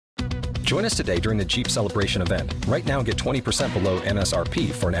Join us today during the Jeep Celebration event. Right now, get 20% below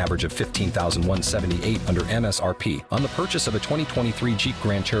MSRP for an average of $15,178 under MSRP on the purchase of a 2023 Jeep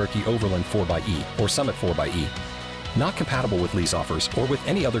Grand Cherokee Overland 4xE or Summit 4xE. Not compatible with lease offers or with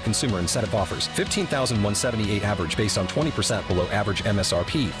any other consumer incentive offers. $15,178 average based on 20% below average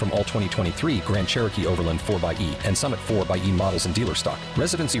MSRP from all 2023 Grand Cherokee Overland 4xE and Summit 4xE models in dealer stock.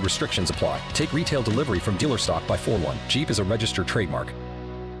 Residency restrictions apply. Take retail delivery from dealer stock by 4/1. Jeep is a registered trademark.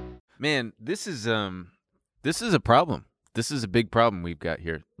 Man, this is a problem. This is a big problem we've got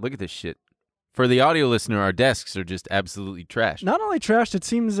here. Look at this shit. For the audio listener, our desks are just absolutely trashed. Not only trashed, it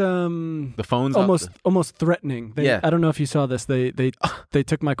seems the phone's almost threatening. Yeah. I don't know if you saw this. They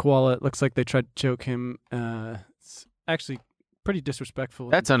took my koala. It looks like they tried to choke him. It's actually pretty disrespectful.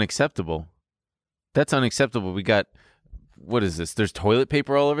 That's unacceptable. That's unacceptable. We got, what is this? There's toilet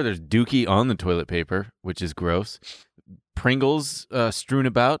paper all over. There's Dookie on the toilet paper, which is gross. Pringles strewn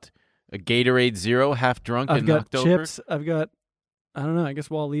about. A Gatorade Zero, half drunk and knocked over. I've got chips. I've got, I don't know. I guess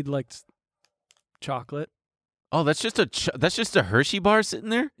Waleed likes chocolate. Oh, that's just a Hershey bar sitting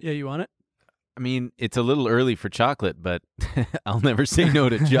there? Yeah, you want it? I mean, it's a little early for chocolate, but I'll never say no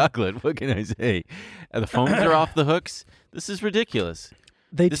to chocolate. What can I say? The phones are off the hooks. This is ridiculous.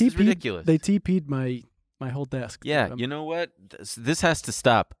 This is ridiculous. They TP'd my whole desk. Yeah, you know what? This has to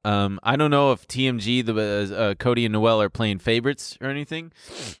stop. I don't know if TMG, Cody and Noel are playing favorites or anything,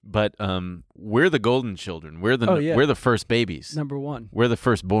 but we're the golden children. We're the first babies. Number one. We're the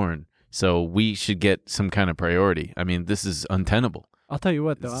firstborn. So we should get some kind of priority. I mean, this is untenable. I'll tell you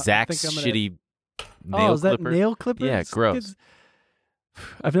what, though. Zach's shitty nail is that clipper. nail clipper? Yeah, gross.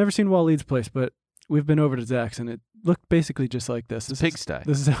 I've never seen Waleed's place, but we've been over to Zach's, and it looked basically just like this. It's a pigsty.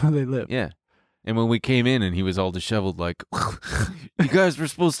 This is how they live. Yeah. And when we came in and he was all disheveled, like, you guys were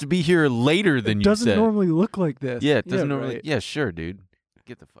supposed to be here later than you said. It doesn't normally look like this. Yeah, it doesn't normally. Right. Yeah, sure, dude.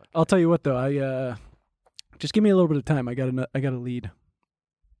 Get the fuck. I'll tell you what, though. I just give me a little bit of time. I got a lead.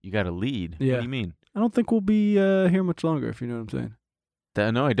 You got a lead? Yeah. What do you mean? I don't think we'll be here much longer, if you know what I'm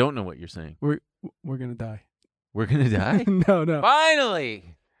saying. No, I don't know what you're saying. We're gonna die. We're gonna die? No.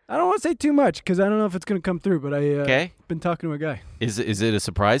 Finally. I don't want to say too much because I don't know if it's gonna come through. But I've been talking to a guy. Is it a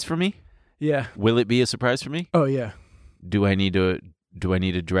surprise for me? Yeah. Will it be a surprise for me? Oh yeah. Do I need to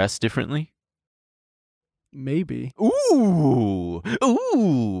dress differently? Maybe. Ooh.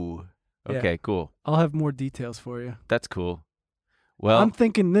 Okay, Yeah. cool. I'll have more details for you. That's cool. Well, I'm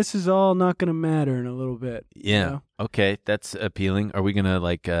thinking this is all not going to matter in a little bit. Yeah. You know? Okay, that's appealing. Are we going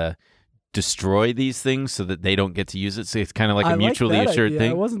to destroy these things so that they don't get to use it? So it's kind of like a mutually assured thing.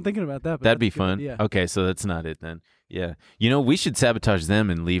 I wasn't thinking about that. But that'd be good. fun. Yeah. Okay, so that's not it then. Yeah. We should sabotage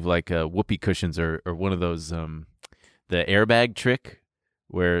them and leave like whoopee cushions or one of those the airbag trick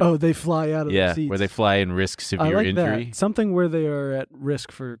where they fly out of the seats. where they fly and risk severe I like injury. That. Something where they are at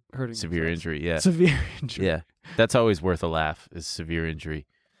risk for hurting severe themselves. injury. Yeah. Severe injury. Yeah. That's always worth a laugh. Is severe injury.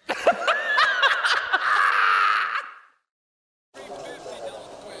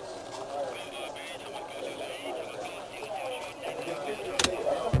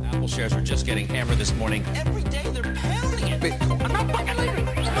 Apple shares are just getting hammered this morning. Every day they're pounding it. I'm not fucking leaving.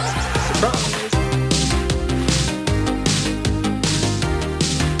 Surprise.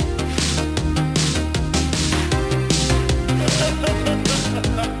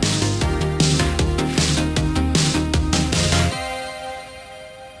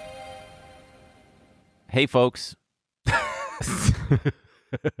 Hey, folks.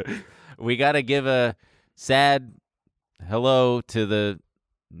 We got to give a sad hello to the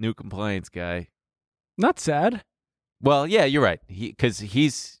new compliance guy. Not sad. Well, yeah, you're right. Because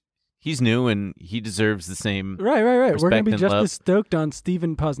he's new and he deserves the same. Right. We're going to respect be and just love. as stoked on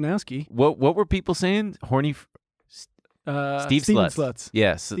Steven Poznowski. What were people saying? Horny Steve Steven Sluts.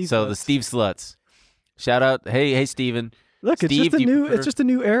 Yes. Steve so Sluts. the Steve Sluts. Shout out. Hey, Steven. Look, Steve, it's just a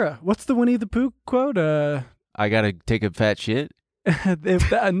new era. What's the Winnie the Pooh quote? I got to take a fat shit.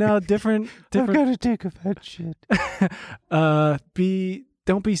 No, different. I got to take a fat shit.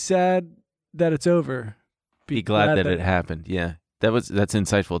 Don't be sad that it's over. Be glad that it happened. Yeah. That's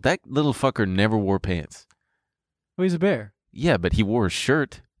insightful. That little fucker never wore pants. Oh, he's a bear. Yeah, but he wore a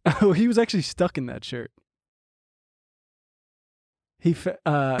shirt. Oh, he was actually stuck in that shirt. He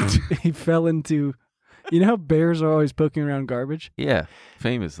fell into. You know how bears are always poking around garbage? Yeah,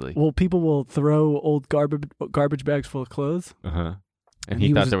 famously. Well, people will throw old garbage bags full of clothes. Uh-huh. And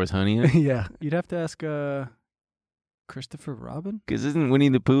he thought there was honey in it? Yeah. You'd have to ask Christopher Robin? Because isn't Winnie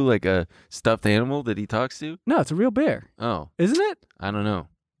the Pooh like a stuffed animal that he talks to? No, it's a real bear. Oh. Isn't it? I don't know.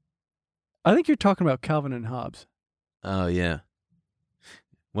 I think you're talking about Calvin and Hobbes. Oh, yeah.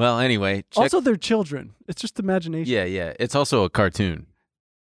 Well, anyway. Also, they're children. It's just imagination. Yeah. It's also a cartoon.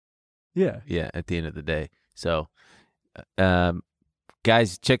 Yeah. Yeah, at the end of the day. So,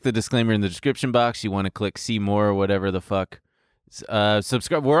 guys, check the disclaimer in the description box. You want to click see more or whatever the fuck.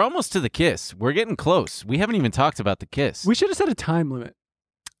 Subscribe. We're almost to the kiss. We're getting close. We haven't even talked about the kiss. We should have set a time limit.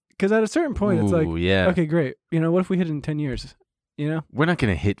 Because at a certain point, it's like, yeah. okay, great. What if we hit it in 10 years? We're not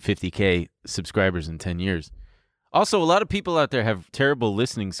going to hit 50K subscribers in 10 years. Also, a lot of people out there have terrible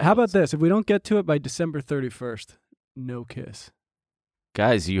listening skills. How about this? If we don't get to it by December 31st, no kiss.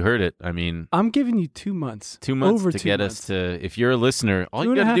 Guys, you heard it. I mean, I'm giving you 2 months. 2 months Over to 2 get months. us to, if you're a listener, all 2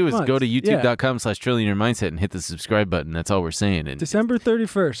 you and a got to do half is go to months. Yeah. youtube.com/trillionaire mindset and hit the subscribe button. That's all we're saying. And, December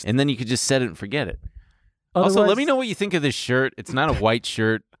 31st. and then you could just set it and forget it. Also, let Otherwise- me know what you think of this shirt. It's not a white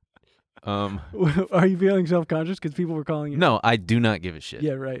shirt. Are you feeling self-conscious because people were calling you? No, I do not give a shit.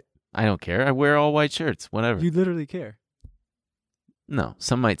 Yeah, right. I don't care. I wear all white shirts. Whatever. You literally care. No,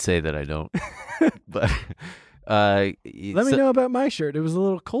 some might say that I don't. But Let me know about my shirt. It was a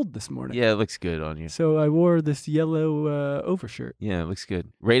little cold this morning. Yeah, it looks good on you. So I wore this yellow overshirt. Yeah, it looks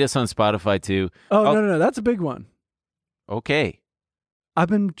good. Rate us on Spotify too. Oh, no. That's a big one. Okay.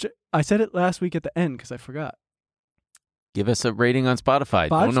 I said it last week at the end because I forgot. Give us a rating on Spotify. 5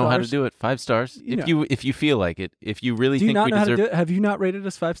 Don't know how to stars. do it. 5 stars. If you feel like it. If you really Do you think not we know how to deserve. do it? Have you not rated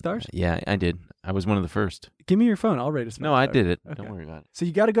us 5 stars? Yeah, I did. I was one of the first. Give me your phone. I'll rate us 5 No, I stars. did it. Okay. Don't worry about it. So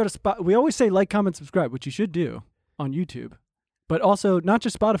you got to go to We always say like, comment, subscribe, which you should do on YouTube. But also, not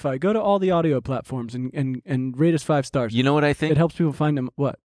just Spotify. Go to all the audio platforms and rate us 5 stars. You know what I think? It helps people find them.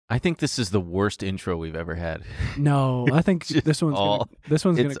 What? I think this is the worst intro we've ever had. No, I think Just this one's all- this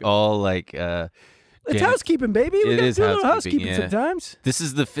one's It's gonna. all like. It's yeah. housekeeping, baby. We It gotta is do a little housekeeping, housekeeping yeah. sometimes. This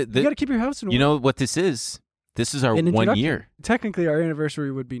is the. You gotta keep your house in order. You know what this is? This is our An 1 introduction. year. Technically, our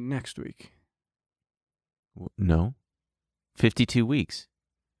anniversary would be next week. No. 52 weeks.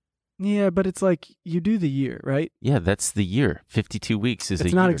 Yeah, but it's like you do the year, right? Yeah, that's the year. 52 weeks is a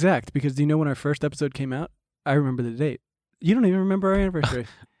It's year. not exact because do you know when our first episode came out? I remember the date. You don't even remember our anniversary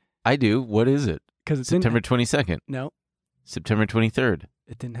I do. What is it? because it's September 22nd. No, September 23rd.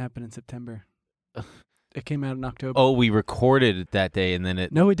 it didn't happen in September. It came out in October. Oh, we recorded it that day and then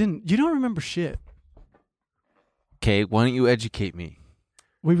it. No, it didn't. You don't remember shit. Okay, why don't you educate me?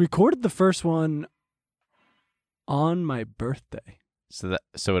 We recorded the first one on my birthday, So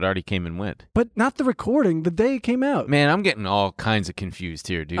it already came and went. but not the recording. The day it came out. Man, I'm getting all kinds of confused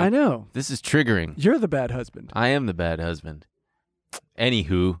here, dude. I know. This is triggering. You're the bad husband. I am the bad husband.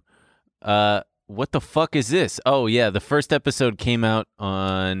 Anywho, what the fuck is this? Oh yeah, the first episode came out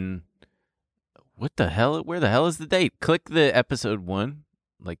on. What the hell? Where the hell is the date? Click the episode 1.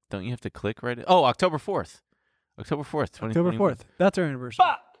 Like, don't you have to click right? Oh, October 4th. October 4th, 2021. October 4th. That's our anniversary.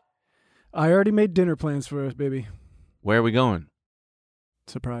 Fuck! I already made dinner plans for us, baby. Where are we going?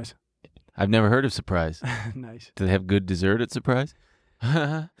 Surprise. I've never heard of Surprise. Nice. Do they have good dessert at Surprise?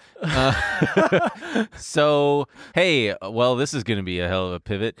 So, hey, well, this is going to be a hell of a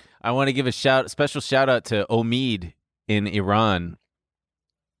pivot. I want to give a special shout out to Omid in Iran.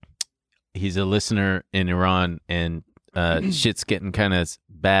 He's a listener in Iran, and shit's getting kind of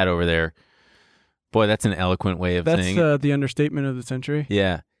bad over there. Boy, that's an eloquent way of saying it. That's the understatement of the century.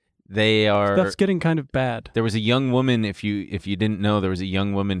 Yeah, they are. Stuff's getting kind of bad. There was a young woman. If you didn't know, there was a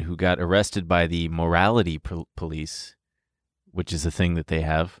young woman who got arrested by the morality police, which is a thing that they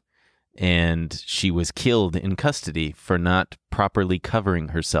have, and she was killed in custody for not properly covering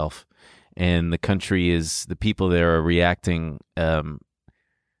herself. And the people there are reacting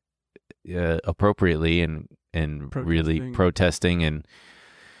appropriately and really protesting and.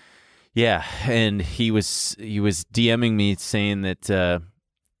 Yeah, and he was DMing me saying that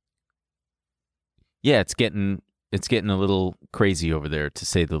it's getting a little crazy over there, to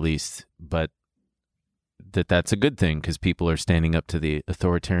say the least, but that's a good thing because people are standing up to the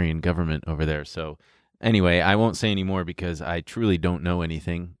authoritarian government over there. So anyway, I won't say any more because I truly don't know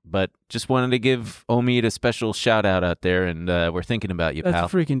anything, but just wanted to give Omid a special shout out there, and we're thinking about you, pal.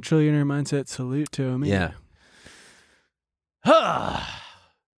 That's a freaking trillionaire mindset salute to Omid. Yeah.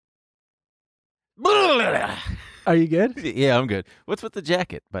 Are you good? Yeah, I'm good. What's with the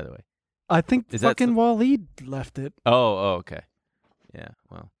jacket, by the way? I think Is that fucking Waleed left it. Oh, okay. Yeah,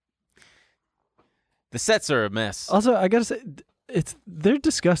 well. The sets are a mess. Also, I gotta say, they're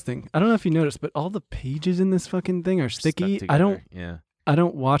disgusting. I don't know if you noticed, but all the pages in this fucking thing are sticky. Stuck together. I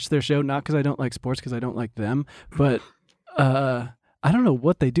don't watch their show, not because I don't like sports, because I don't like them, but I don't know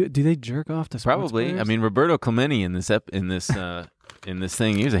what they do. Do they jerk off to sports Probably. players? I mean, Roberto Clemente in this in this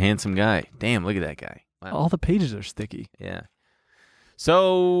thing, he was a handsome guy. Damn, look at that guy. Wow. all the pages are sticky. Yeah.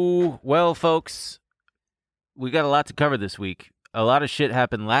 So, well, folks, we got a lot to cover this week. A lot of shit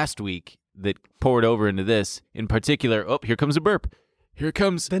happened last week that poured over into this. In particular, oh, here comes a burp. Here it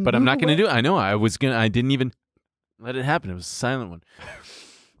comes. Then But I'm move not going to away. do it. I know. I didn't even let it happen. It was a silent one.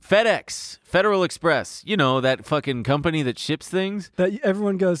 FedEx, Federal Express. You know, that fucking company that ships things That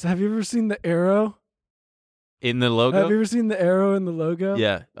everyone goes, have you ever seen the arrow? in the logo. Have you ever seen the arrow in the logo?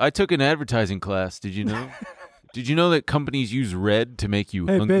 Yeah. I took an advertising class. Did you know? Did you know that companies use red to make you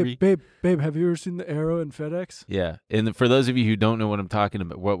Hey, hungry? babe, have you ever seen the arrow in FedEx? Yeah. And for those of you who don't know what I'm talking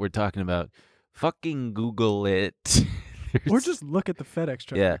about, what we're talking about, fucking Google it. Or just look at the FedEx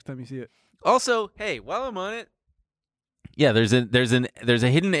truck Yeah. next time you see it. Also, hey, while I'm on it, yeah, there's a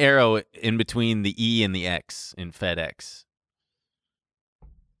hidden arrow in between the E and the X in FedEx.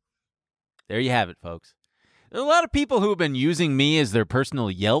 There you have it, folks. There are a lot of people who have been using me as their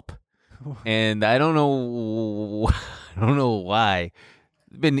personal Yelp, and I don't know why.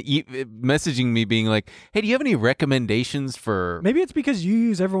 Been messaging me being like, "Hey, do you have any recommendations for?" Maybe it's because you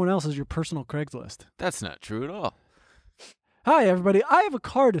use everyone else as your personal Craigslist. That's not true at all. Hi, everybody. I have a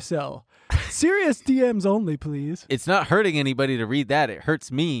car to sell. Serious DMs only, please. It's not hurting anybody to read that. It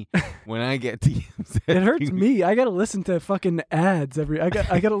hurts me when I get DMs. It hurts me. I got to listen to fucking ads every. I got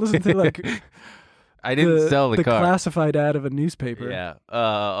to listen to like I didn't sell the car. classified ad of a newspaper. Yeah.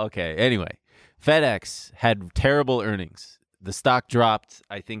 Okay. Anyway, FedEx had terrible earnings. The stock dropped,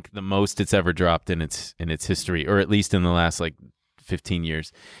 I think, the most it's ever dropped in its history, or at least in the last like 15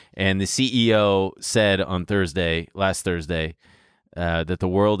 years. And the CEO said on last Thursday, that the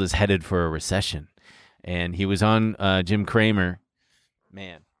world is headed for a recession. And he was on Jim Cramer.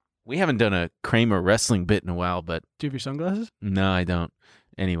 Man, we haven't done a Cramer wrestling bit in a while, but Do you have your sunglasses? no, I don't.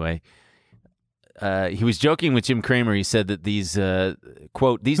 Anyway, he was joking with Jim Cramer. He said that these,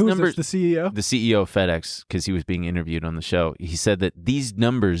 quote, these Who numbers, is this, the CEO? the CEO of FedEx, because he was being interviewed on the show, he said that these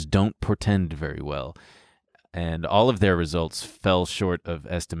numbers don't portend very well. And all of their results fell short of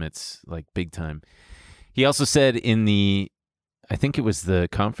estimates, like big time. He also said in I think it was the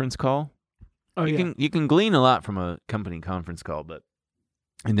conference call. Oh, You can glean a lot from a company conference call,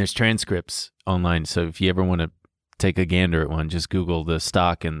 and there's transcripts online. So if you ever want to take a gander at one, just Google the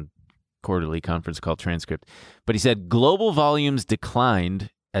stock and quarterly conference call transcript. But he said global volumes declined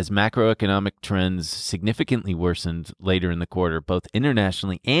as macroeconomic trends significantly worsened later in the quarter, both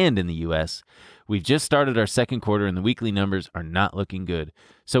internationally and in the U.S. We've just started our second quarter, and the weekly numbers are not looking good.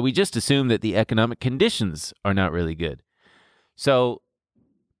 So we just assume that the economic conditions are not really good. So,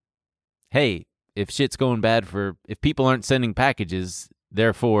 hey, if shit's going bad if people aren't sending packages,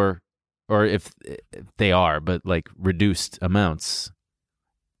 therefore, or if they are, but like reduced amounts,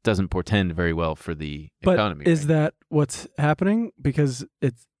 doesn't portend very well for the economy. Is right? that what's happening? Because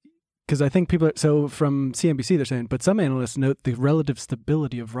I think people are, so from CNBC they're saying, but some analysts note the relative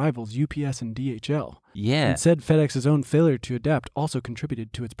stability of rivals UPS and DHL. Yeah, And said FedEx's own failure to adapt also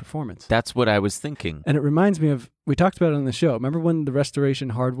contributed to its performance. that's what I was thinking. And it reminds me of, we talked about it on the show. Remember when the Restoration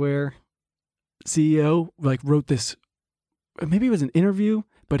Hardware CEO like wrote this, maybe it was an interview,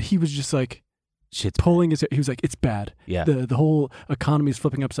 but he was just like Shit's pulling he was like, it's bad. Yeah. The whole economy is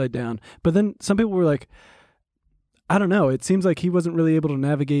flipping upside down. But then some people were like, I don't know. It seems like he wasn't really able to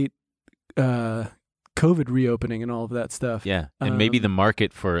navigate COVID reopening and all of that stuff. Yeah, and maybe the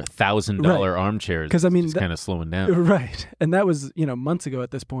market for $1,000 armchairs 'Cause, I mean, is kind of slowing down. Right. And that was, months ago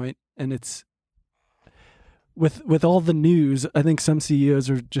at this point. And it's with all the news, I think some CEOs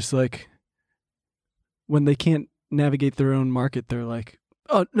are just like, when they can't navigate their own market, they're like,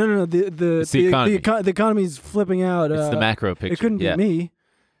 oh, no, It's the economy. the economy's flipping out. It's the macro picture. It couldn't yeah. be me.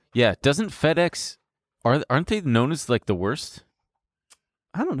 Yeah, doesn't FedEx aren't they known as like the worst?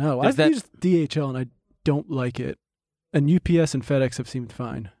 I don't know. Is I've that- used DHL and I don't like it. And UPS and FedEx have seemed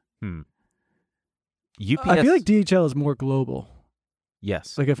fine. UPS. I feel like DHL is more global.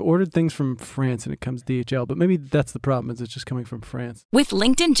 yes. Like I've ordered things from France and it comes DHL, but maybe that's the problem, is it's just coming from France. With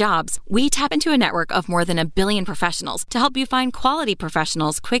LinkedIn Jobs, we tap into a network of more than 1 billion professionals to help you find quality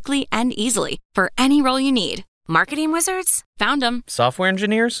professionals quickly and easily for any role you need. Marketing wizards? Found them. Software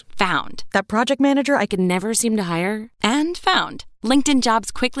engineers? Found. That project manager I could never seem to hire? And found. LinkedIn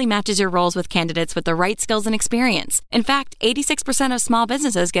Jobs quickly matches your roles with candidates with the right skills and experience. In fact, 86% of small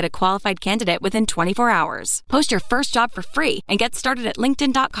businesses get a qualified candidate within 24 hours. Post your first job for free and get started at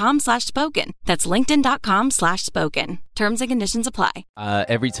linkedin.com/spoken. That's linkedin.com/spoken. Terms and conditions apply.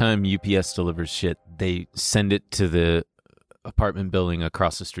 Every time UPS delivers shit, they send it to the apartment building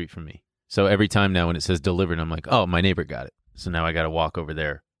across the street from me. So every time now when it says delivered, I'm like, oh, my neighbor got it. So now I got to walk over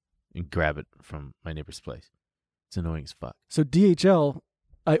there and grab it from my neighbor's place. It's annoying as fuck. So DHL,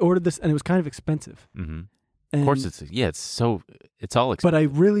 I ordered this and it was kind of expensive. Mm-hmm. And, Of course, it's all expensive. but I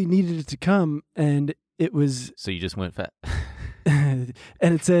really needed it to come, and it was, So you just went fat. and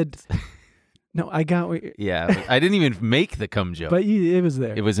it said, No, I got what Yeah, I didn't even make the cum joke. but it was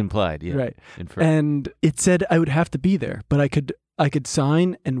there. It was implied, yeah. Right. Inferred. And it said I would have to be there, but I could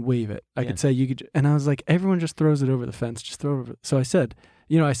sign and waive it. I Yeah. could say you could, and I was like, everyone just throws it over the fence. Just throw it over. So I said,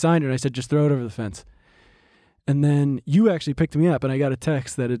 I signed it. And I said, just throw it over the fence. And then you actually picked me up, and I got a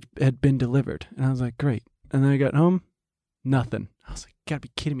text that it had been delivered, and I was like, great. And then I got home, nothing. I was like, you gotta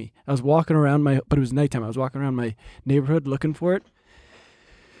be kidding me. I was walking around but it was nighttime. I was walking around my neighborhood looking for it.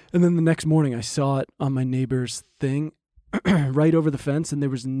 And then the next morning, I saw it on my neighbor's thing, right over the fence, and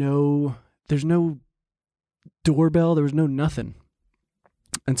there's no doorbell. There was no nothing.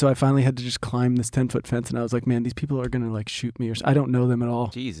 And so I finally had to just climb this 10-foot fence, and I was like, man, these people are going to like shoot me. I don't know them at all.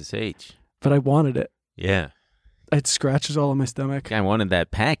 Jesus H. But I wanted it. Yeah. I had scratches all on my stomach. I wanted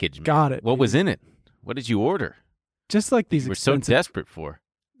that package, man. Got it. What was in it? What did you order? Just like these You were so expensive. desperate for.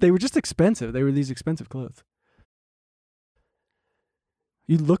 They were just expensive. They were these expensive clothes.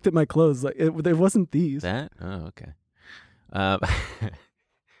 You looked at my clothes like it wasn't these. That? Oh, okay.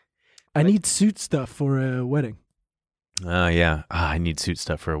 I need suit stuff for a wedding. Oh, yeah. I need suit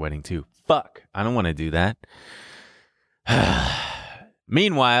stuff for a wedding, too. Fuck. I don't want to do that.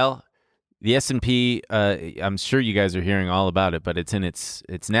 Meanwhile, the S&P, I'm sure you guys are hearing all about it, but it's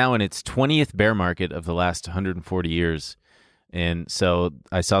now in its 20th bear market of the last 140 years. And so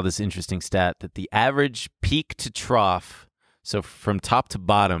I saw this interesting stat that the average peak to trough, so from top to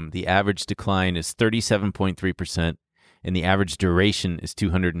bottom, the average decline is 37.3%, and the average duration is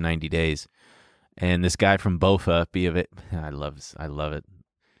 290 days. And this guy from BofA, B of A, I love it.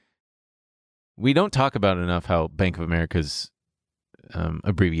 We don't talk about enough how Bank of America's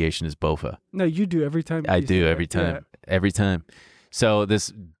abbreviation is BofA. No, you do every time. I you do say every that. time. Yeah. Every time. So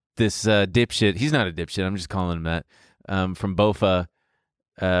this dipshit, he's not a dipshit, I'm just calling him that, from BofA,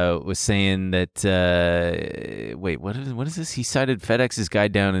 was saying that, wait, what is this? He cited FedEx's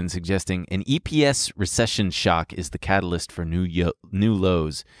guide down and suggesting an EPS recession shock is the catalyst for new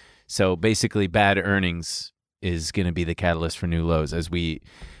lows. So basically bad earnings is going to be the catalyst for new lows as we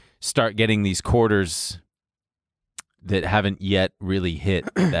start getting these quarters that haven't yet really hit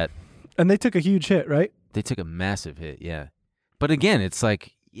that. And they took a huge hit, right? They took a massive hit, yeah. But again, it's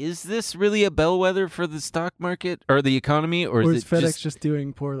like, is this really a bellwether for the stock market or the economy, or Or is is it FedEx just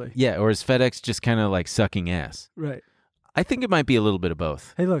doing poorly? yeah, or is FedEx just kind of like sucking ass? Right. I think it might be a little bit of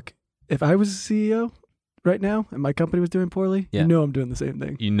both. Hey, look, if I was a CEO right now and my company was doing poorly, Yeah. you know I'm doing the same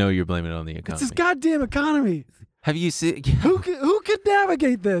thing. You know you're blaming it on the It's economy. this goddamn economy. Have you seen? Who could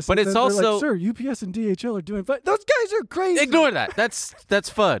navigate this? But And it's then they're also- like, sir, UPS and DHL are doing fine. Those guys are crazy. Ignore that. That's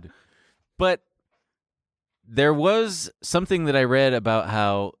FUD. But there was something that I read about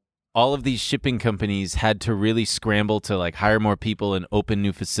how all of these shipping companies had to really scramble to like hire more people and open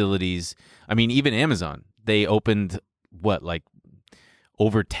new facilities. I mean, even Amazon, they opened like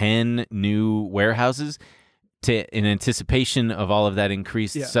over 10 new warehouses in anticipation of all of that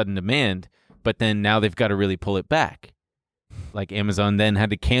increased Yeah. sudden demand. But then now they've got to really pull it back. Like Amazon then had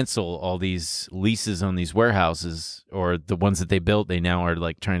to cancel all these leases on these warehouses, or the ones that they built, they now are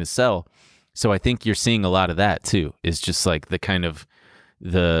like trying to sell. So I think you're seeing a lot of that too. It's just like the kind of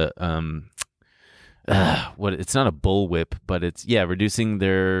the it's not a bullwhip, but it's reducing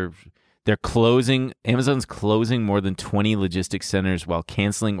they're closing. Amazon's closing more than 20 logistics centers while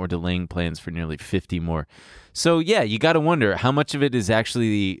canceling or delaying plans for nearly 50 more. So yeah, you got to wonder how much of it is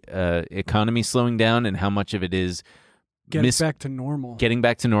actually the economy slowing down and how much of it is Getting back to normal. getting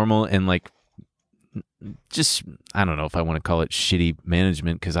back to normal and like just, I don't know if I want to call it shitty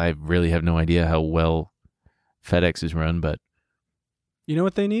management because I really have no idea how well FedEx is run, but You know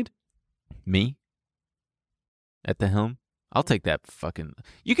what they need? me at the helm, I'll take that fucking.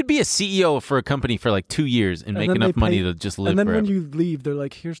 You could be a CEO for a company for like 2 years and make then enough they money pay- to just live And then forever. when you leave, they're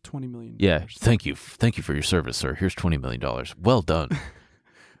like, here's $20 million. Yeah, thank you for your service, sir. Here's $20 million. Well done.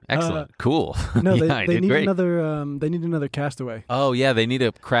 Excellent. Cool. No, yeah, I they did need great. another Castaway. Oh yeah, they need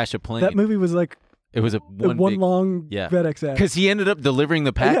to crash a plane. That movie was like It was a one big, long yeah. FedEx ad. because he ended up delivering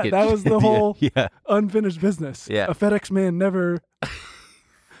the package. that was the whole yeah. unfinished business. Yeah. A FedEx man never.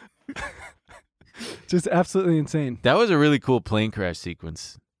 Just absolutely insane. That was a really cool plane crash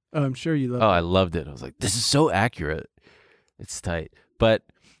sequence. Oh, I'm sure you love Oh, it. I loved it. I was like, this is so accurate. It's tight. But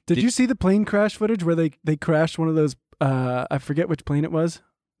Did you see the plane crash footage where they crashed one of those? I forget which plane it was.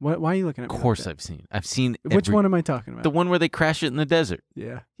 Why are you looking at of me? course like that? I've seen Which one am I talking about? The one where they crash it in the desert.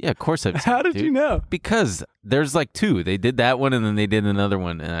 Yeah. Yeah, of course I've seen How it, did dude. you know? Because there's like two. They did that one and then they did another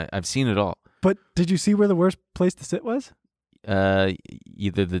one, and I've seen it all. But did you see where the worst place to sit was?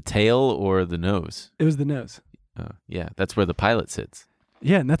 Either the tail or the nose. It was the nose. Yeah, that's where the pilot sits.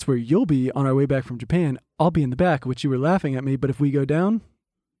 Yeah, and that's where you'll be on our way back from Japan. I'll be in the back, which you were laughing at me. But if we go down,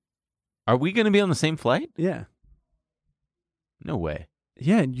 Are we going to be on the same flight? Yeah. No way.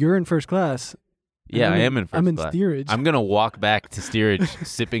 Yeah, and you're in first class. Yeah, I am in first I'm in class. steerage. I'm going to walk back to steerage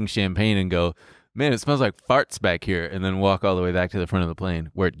sipping champagne and go, man, it smells like farts back here, and then walk all the way back to the front of the plane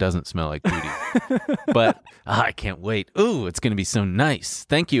where it doesn't smell like booty. But I can't wait. Ooh, it's going to be so nice.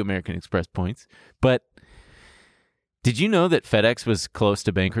 Thank you, American Express points. But did you know that FedEx was close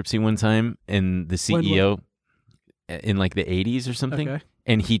to bankruptcy one time, and the CEO in like the 80s or something, Okay.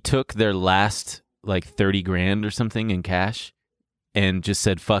 and he took their last like 30 grand or something in cash and just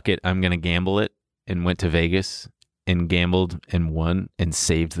said, fuck it, I'm going to gamble it, and went to Vegas and gambled and won and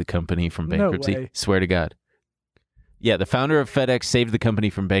saved the company from bankruptcy. No way. Swear to God. Yeah, the founder of FedEx saved the company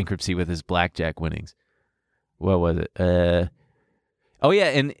from bankruptcy with his blackjack winnings. What was it? Oh, yeah,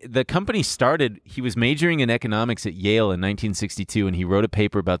 and the company started, he was majoring in economics at Yale in 1962, and he wrote a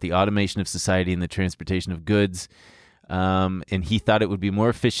paper about the automation of society and the transportation of goods, and he thought it would be more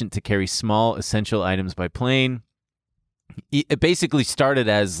efficient to carry small, essential items by plane. It basically started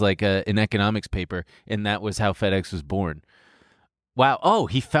as like an economics paper, and that was how FedEx was born. Wow. Oh,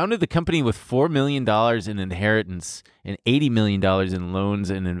 he founded the company with $4 million in inheritance and $80 million in loans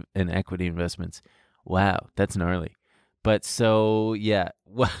and equity investments. Wow, that's gnarly. But so, yeah.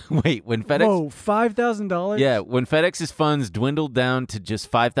 Wait, when FedEx... Whoa, $5,000? Yeah, when FedEx's funds dwindled down to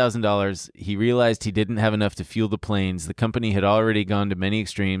just $5,000, he realized he didn't have enough to fuel the planes. The company had already gone to many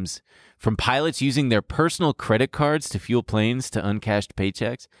extremes, from pilots using their personal credit cards to fuel planes to uncashed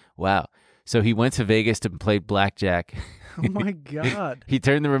paychecks. Wow. So he went to Vegas to play blackjack. Oh, my God. He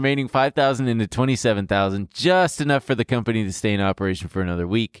turned the remaining $5,000 into $27,000, just enough for the company to stay in operation for another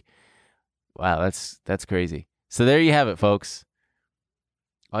week. Wow, that's crazy. So there you have it, folks.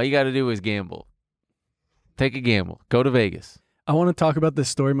 All you got to do is gamble. Take a gamble. Go to Vegas. I want to talk about this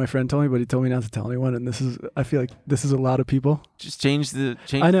story my friend told me, but he told me not to tell anyone, and I feel like this is a lot of people. Just change.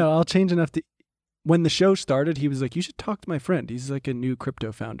 I know. I'll change enough to... When the show started, he was like, you should talk to my friend. He's like a new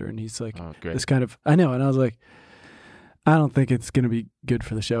crypto founder, and he's like this kind of... I know, and I was like, I don't think it's going to be good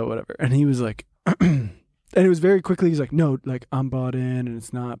for the show, whatever. And he was like... And it was very quickly, he's like, no, like, I'm bought in, and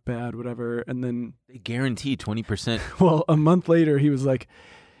it's not bad, whatever. And then... They guarantee 20%. Well, a month later, he was like,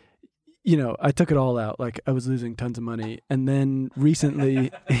 you know, I took it all out. Like, I was losing tons of money. And then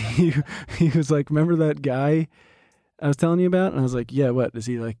recently, he was like, remember that guy I was telling you about? And I was like, yeah, what? Is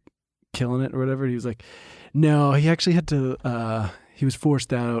he, like, killing it or whatever? He was like, no, he actually had to... he was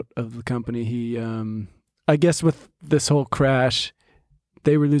forced out of the company. He, I guess with this whole crash,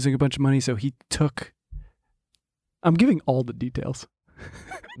 they were losing a bunch of money, so he took... I'm giving all the details.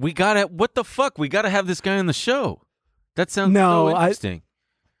 What the fuck? We got to have this guy on the show. That sounds so interesting.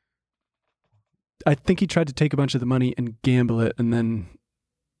 I think he tried to take a bunch of the money and gamble it and then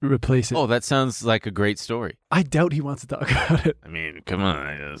replace it. Oh, that sounds like a great story. I doubt he wants to talk about it. I mean, come on.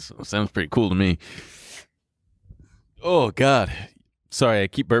 It sounds pretty cool to me. Oh, God. Sorry, I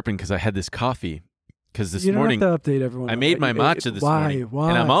keep burping because I had this coffee. Because this morning, you don't have to update everyone. I made my matcha this morning.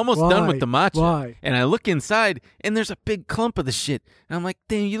 Why? And I'm almost done with the matcha. Why? And I look inside, and there's a big clump of the shit. And I'm like,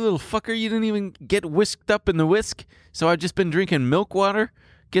 damn, you little fucker, you didn't even get whisked up in the whisk. So I've just been drinking milk water?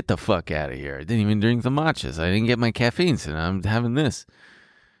 Get the fuck out of here. I didn't even drink the matchas. I didn't get my caffeine, so now I'm having this.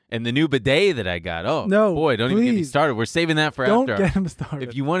 And the new bidet that I got. Oh, no, boy, don't even get me started. We're saving that for after. Don't get him started.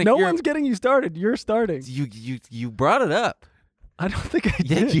 If you want to No one's getting you started. You're starting. You brought it up. I don't think I did.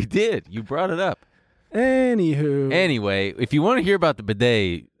 Yeah, you did. You brought it up. Anywho. Anyway, if you want to hear about the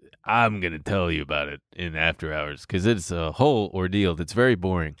bidet, I'm going to tell you about it in after hours because it's a whole ordeal that's very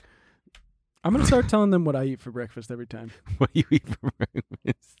boring. I'm going to start telling them what I eat for breakfast every time. What do you eat for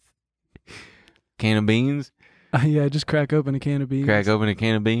breakfast? Can of beans? Yeah, just crack open a can of beans. Crack open a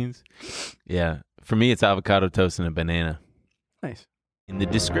can of beans? Yeah. For me, it's avocado toast and a banana. Nice. In the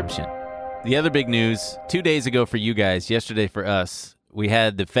description. The other big news, 2 days ago for you guys, yesterday for us, we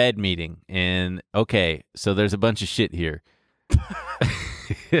had the Fed meeting, and okay, so there's a bunch of shit here.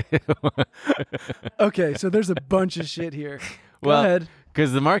 Okay, so there's a bunch of shit here. Go well, ahead.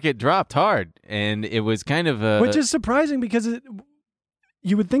 Because the market dropped hard, and it was kind of which is surprising because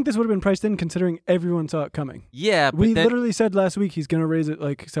you would think this would have been priced in considering everyone saw it coming. Yeah, but we literally said last week he's going to raise it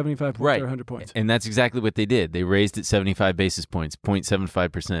like 75 points or 100 points. And that's exactly what they did. They raised it 75 basis points,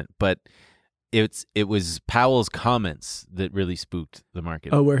 0.75%, but it was Powell's comments that really spooked the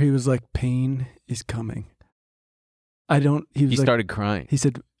market. Oh, where he was like, pain is coming. He started crying. He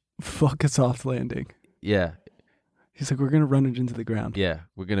said, fuck a soft landing. Yeah. He's like, we're going to run it into the ground. Yeah.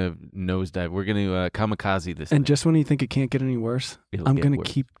 We're going to nosedive. We're going to kamikaze this And thing. just when you think it can't get any worse, I'm going to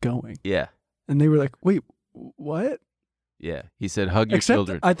keep going. Yeah. And they were like, wait, what? Yeah. He said, hug your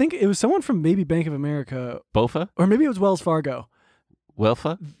children. I think it was someone from maybe Bank of America. BOFA? Or maybe it was Wells Fargo.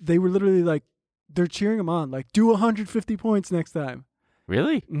 Welfa? They were literally like, they're cheering him on, like, do 150 points next time.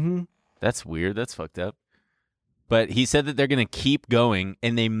 Really? Mm-hmm. That's weird. That's fucked up. But he said that they're going to keep going,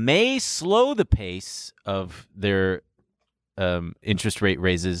 and they may slow the pace of their interest rate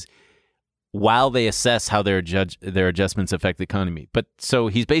raises while they assess how their adjustments affect the economy. But so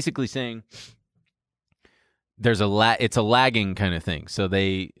he's basically saying it's a lagging kind of thing. So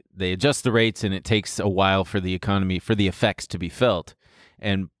they adjust the rates, and it takes a while for the economy, for the effects to be felt.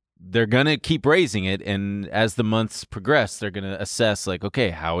 And they're going to keep raising it, and as the months progress, they're going to assess, like, okay,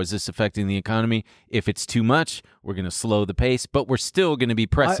 how is this affecting the economy? If it's too much, we're going to slow the pace, but we're still going to be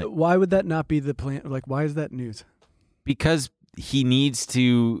pressing. Why would that not be the plan? Like, why is that news? Because he needs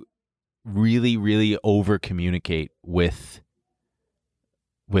to really, really over-communicate with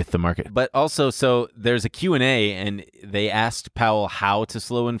the market. But also, so there's a Q&A, and they asked Powell how to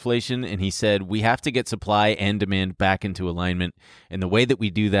slow inflation, and he said, we have to get supply and demand back into alignment, and the way that we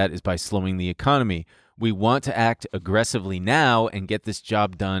do that is by slowing the economy. We want to act aggressively now and get this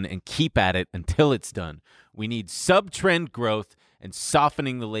job done and keep at it until it's done. We need sub-trend growth and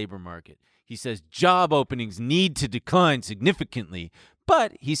softening the labor market. He says job openings need to decline significantly,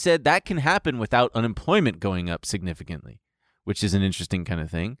 but he said that can happen without unemployment going up significantly, which is an interesting kind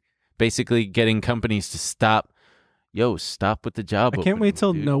of thing. Basically getting companies to stop with the job I can't wait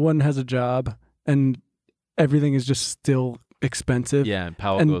till no one has a job and everything is just still expensive. Yeah, and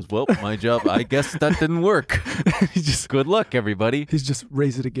Powell goes, well, my job, I guess that didn't work. He's just Good luck, everybody. He's just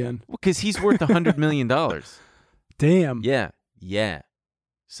raise it again. Because he's worth $100 million. Damn. Yeah.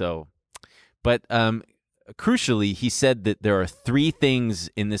 So, but crucially, he said that there are three things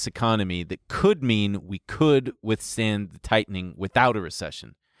in this economy that could mean we could withstand the tightening without a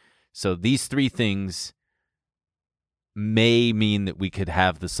recession. So these three things may mean that we could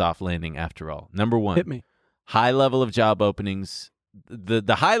have the soft landing after all. Number one, hit me. High level of job openings.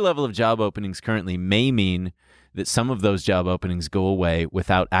 The high level of job openings currently may mean that some of those job openings go away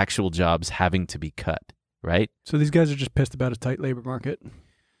without actual jobs having to be cut, right? So these guys are just pissed about a tight labor market.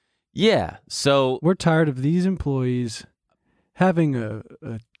 Yeah, so We're tired of these employees having a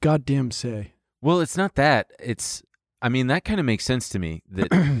goddamn say. Well, it's not that. That kind of makes sense to me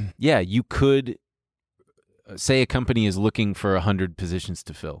that, yeah, you could say a company is looking for 100 positions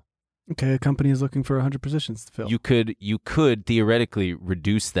to fill. Okay, a company is looking for 100 positions to fill. You could theoretically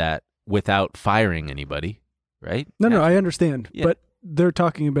reduce that without firing anybody, right? No, I understand. Yeah. But they're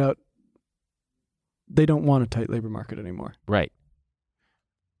talking about they don't want a tight labor market anymore. Right.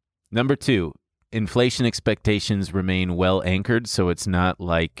 Number two, inflation expectations remain well anchored, so it's not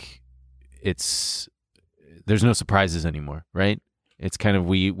like there's no surprises anymore, right? It's kind of,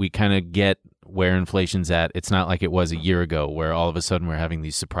 we kind of get where inflation's at. It's not like it was a year ago where all of a sudden we're having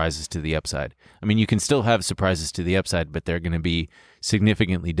these surprises to the upside. I mean, you can still have surprises to the upside, but they're going to be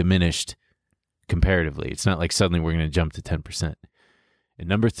significantly diminished comparatively. It's not like suddenly we're going to jump to 10%. And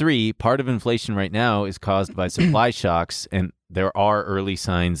number three, part of inflation right now is caused by supply shocks, and there are early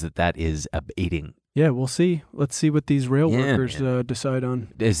signs that is abating. Yeah, we'll see. Let's see what these rail Yeah, workers decide on.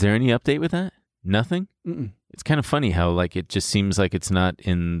 Is there any update with that? Nothing? Mm-mm. It's kind of funny how it just seems like it's not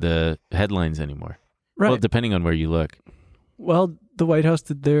in the headlines anymore. Right. Well, depending on where you look. Well, the White House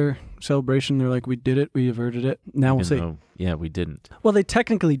did their celebration. They're like, we did it. We averted it. Now we'll see. Yeah, we didn't. Well, they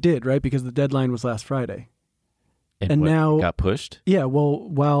technically did, right? Because the deadline was last Friday. And what, now got pushed? Yeah, well,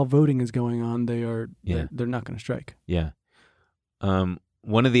 while voting is going on, they're not going to strike. Yeah.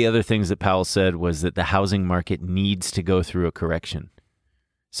 One of the other things that Powell said was that the housing market needs to go through a correction.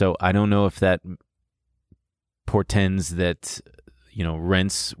 So I don't know if that portends that,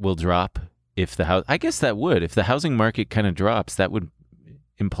 rents will drop if I guess that would. If the housing market kind of drops, that would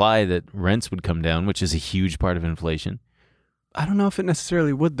imply that rents would come down, which is a huge part of inflation. I don't know if it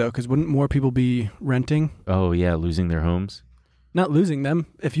necessarily would, though, because wouldn't more people be renting? Oh, yeah, losing their homes? Not losing them.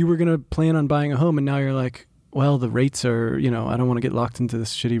 If you were going to plan on buying a home and now you're like, well, the rates are, I don't want to get locked into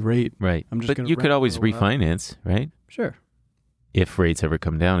this shitty rate. Right. I'm just but you could always refinance, right? Sure. If rates ever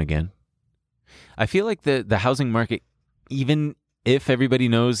come down again. I feel like the housing market, even if everybody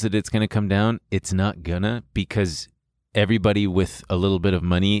knows that it's going to come down, it's not gonna, because everybody with a little bit of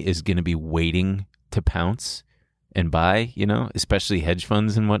money is going to be waiting to pounce and buy, especially hedge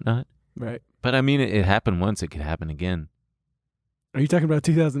funds and whatnot. Right. But I mean, it happened once. It could happen again. Are you talking about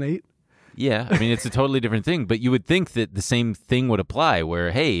 2008? Yeah. I mean, it's a totally different thing. But you would think that the same thing would apply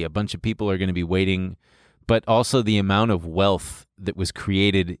where, hey, a bunch of people are going to be waiting. But also the amount of wealth that was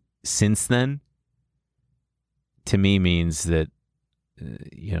created since then, to me, means that,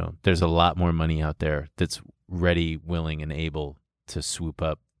 there's a lot more money out there that's ready, willing, and able to swoop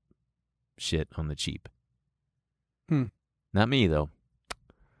up shit on the cheap. Hmm. Not me, though.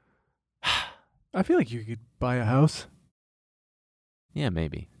 I feel like you could buy a house. Yeah,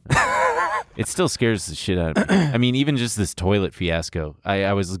 maybe. It still scares the shit out of me. I mean, even just this toilet fiasco.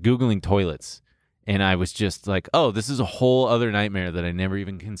 I was Googling toilets, and I was just like, oh, this is a whole other nightmare that I never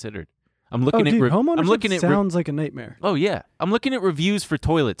even considered. I'm looking at homeownership sounds like a nightmare. Oh yeah, I'm looking at reviews for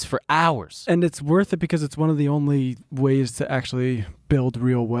toilets for hours. And it's worth it because it's one of the only ways to actually build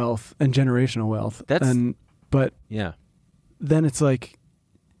real wealth and generational wealth. But yeah, then it's like,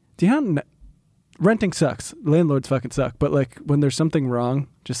 do you know, renting sucks. Landlords fucking suck. But like when there's something wrong,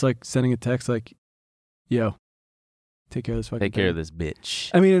 just like sending a text like, yo, take care of this fucking Take care of this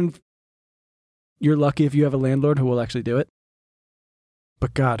bitch. I mean, you're lucky if you have a landlord who will actually do it.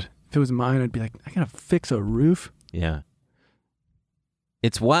 But God, if it was mine, I'd be like, I gotta fix a roof. Yeah.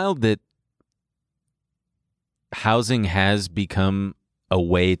 It's wild that housing has become a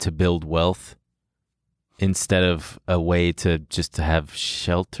way to build wealth instead of a way to just to have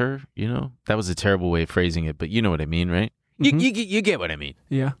shelter, you know? That was a terrible way of phrasing it, but you know what I mean, right? Mm-hmm. You get what I mean.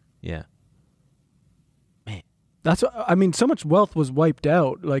 Yeah. Yeah. That's what, I mean, so much wealth was wiped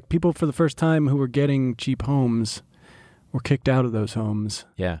out. Like people for the first time who were getting cheap homes were kicked out of those homes.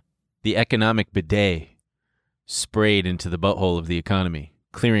 Yeah. The economic bidet sprayed into the butthole of the economy,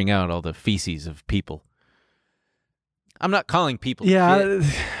 clearing out all the feces of people. I'm not calling people shit.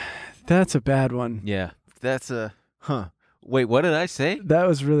 That's a bad one. Yeah. That's Wait, what did I say? That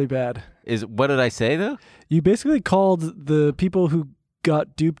was really bad. What did I say though? You basically called the people who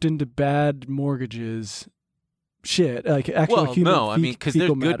got duped into bad mortgages shit, like actual human. No, I mean, because there's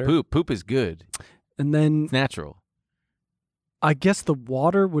good matter. poop. Poop is good. And then It's natural. I guess the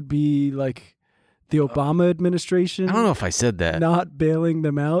water would be like the Obama administration. I don't know if I said that. Not bailing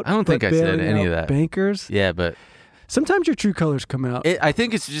them out. I don't think but I said bailing any out of that. Bankers. Yeah, but Sometimes your true colors come out. I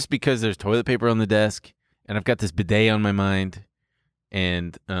think it's just because there's toilet paper on the desk, and I've got this bidet on my mind,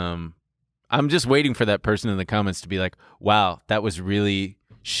 and I'm just waiting for that person in the comments to be like, "Wow, that was really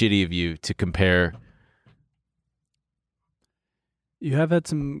shitty of you to compare." You have had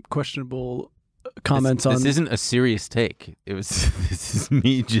some questionable comments on this. Isn't a serious take. It was. This is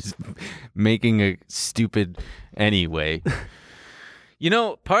me just making a stupid. Anyway, you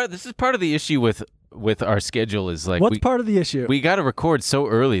know, this is part of the issue with our schedule is like what's part of the issue? We got to record so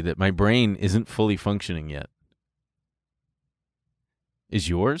early that my brain isn't fully functioning yet. Is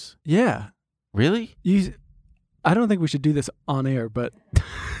yours? Yeah. Really? I don't think we should do this on air, but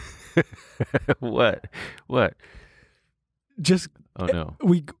What? Just Oh no.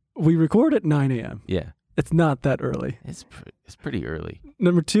 We record at 9 a.m. Yeah. It's not that early. It's pretty early.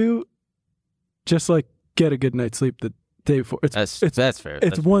 Number two, just like get a good night's sleep the day before. That's fair. It's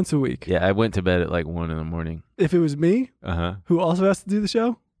That's once a week. Yeah, I went to bed at like 1 a.m. If it was me, Uh-huh. who also has to do the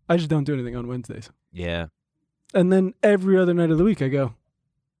show, I just don't do anything on Wednesdays. Yeah. And then every other night of the week, I go,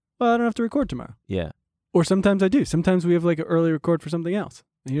 well, I don't have to record tomorrow. Yeah. Or sometimes I do. Sometimes we have like an early record for something else.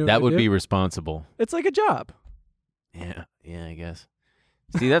 And you know That what I would do? be responsible. It's like a job. Yeah, I guess.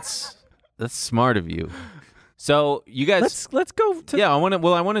 See, that's smart of you. So, you guys Let's go to I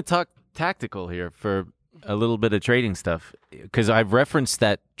want to talk tactical here for a little bit of trading stuff cuz I've referenced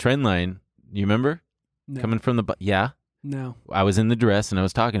that trend line, you remember? No. Coming from the No. I was in the dress and I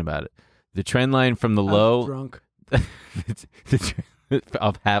was talking about it. The trend line from the I'm low drunk.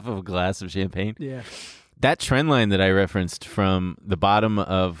 of half of a glass of champagne. Yeah. That trend line that I referenced from the bottom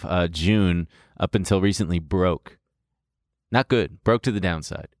of June up until recently broke. Not good. Broke to the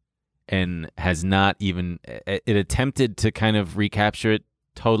downside. And has not even... It attempted to kind of recapture it.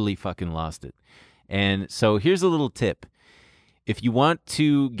 Totally fucking lost it. And so here's a little tip. If you want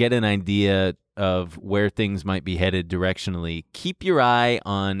to get an idea of where things might be headed directionally, keep your eye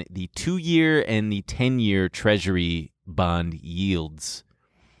on the 2-year and the 10-year Treasury bond yields.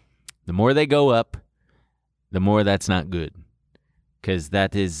 The more they go up, the more that's not good. Because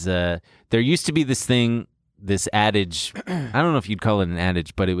that is... there used to be this thing, this adage... I don't know if you'd call it an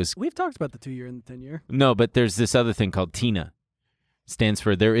adage, but it was... We've talked about the 2-year and the 10-year. No, but there's this other thing called TINA. Stands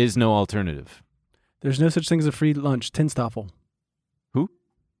for There Is No Alternative. There's no such thing as a free lunch. Tinstoffel. Who?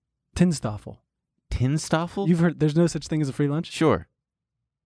 Tinstoffel. Tinstoffel? You've heard there's no such thing as a free lunch? Sure.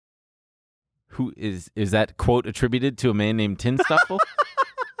 Who is that quote attributed to a man named Tinstoffel?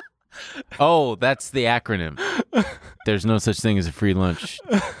 Oh, that's the acronym. There's no such thing as a free lunch.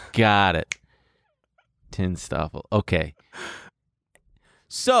 Got it. Tinstoffel. Okay.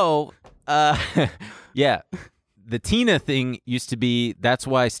 So, yeah. The TINA thing used to be, that's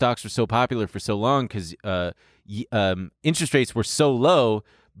why stocks were so popular for so long, because interest rates were so low,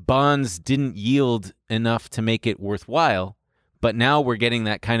 bonds didn't yield enough to make it worthwhile. But now we're getting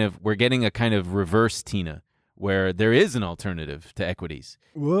a kind of reverse TINA, where there is an alternative to equities.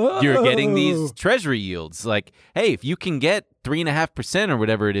 Whoa. You're getting these treasury yields. Like, hey, if you can get 3.5% or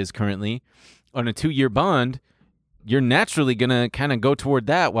whatever it is currently on a 2-year bond, you're naturally going to kind of go toward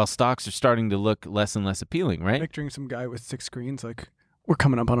that while stocks are starting to look less and less appealing, right? Picturing some guy with 6 screens, like, we're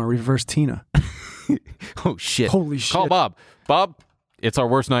coming up on a reverse Tina. Oh, shit. Holy shit. Call Bob. Bob, it's our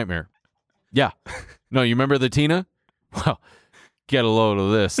worst nightmare. Yeah. No, you remember the Tina? Well, get a load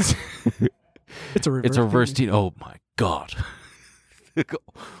of this. It's a reverse. It's a reverse Tina. Oh, my God.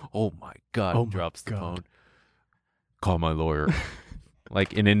 Oh, my God. Oh, He drops my the God. phone. Call my lawyer.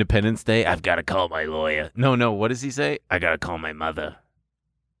 Like in Independence Day, I've got to call my lawyer. No, what does he say? I got to call my mother.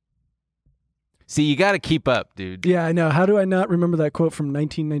 See, you got to keep up, dude. Yeah, I know. How do I not remember that quote from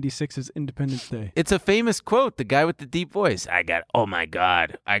 1996's Independence Day? It's a famous quote. The guy with the deep voice. Oh my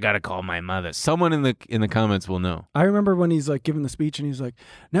God, I got to call my mother. Someone in the comments will know. I remember when he's like giving the speech and he's like,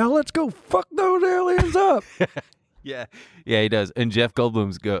 now let's go fuck those aliens up. Yeah, he does. And Jeff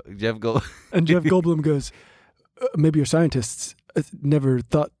Goldblum. And Jeff Goldblum goes, maybe your scientists never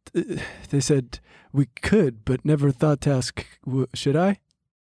thought, they said we could, but never thought to ask, should I?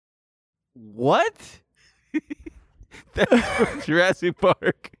 What? That's from Jurassic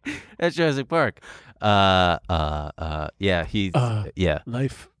Park. That's Jurassic Park. Yeah, he's yeah.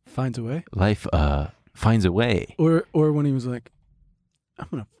 Life finds a way. Life finds a way. Or when he was like, I'm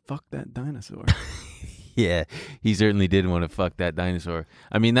gonna fuck that dinosaur. Yeah, he certainly did want to fuck that dinosaur.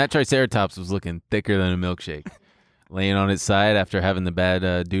 I mean, that Triceratops was looking thicker than a milkshake, laying on its side after having the bad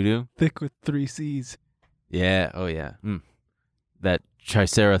doo-doo. Thick with 3 C's. Yeah. Oh yeah. That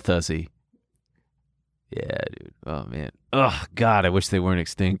Triceratopsy. Yeah, dude. Oh man. Oh God, I wish they weren't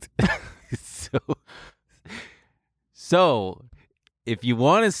extinct. So, if you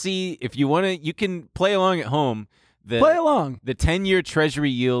want to, you can play along at home. Play along. The 10-year Treasury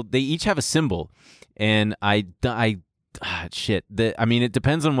yield. They each have a symbol, and it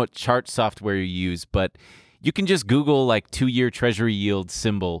depends on what chart software you use, but you can just Google like 2-year Treasury yield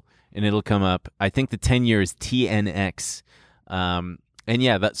symbol, and it'll come up. I think the 10-year is TNX. And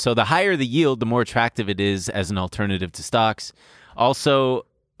yeah, so the higher the yield, the more attractive it is as an alternative to stocks. Also,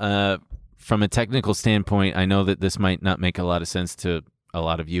 from a technical standpoint, I know that this might not make a lot of sense to a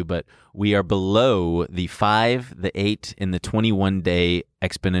lot of you, but we are below the 5, the 8, and the 21-day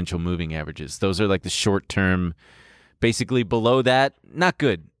exponential moving averages. Those are like the short-term, basically below that, not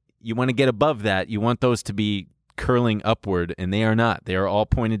good. You want to get above that. You want those to be curling upward, and they are not. They are all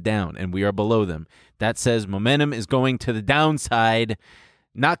pointed down, and we are below them. That says momentum is going to the downside.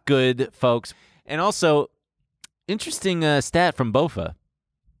 Not good, folks. And also, interesting stat from BOFA.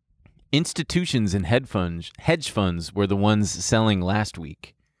 Institutions and hedge funds were the ones selling last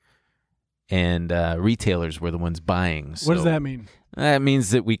week, and retailers were the ones buying. So what does that mean? That means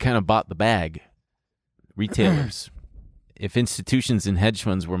that we kind of bought the bag. Retailers. If institutions and hedge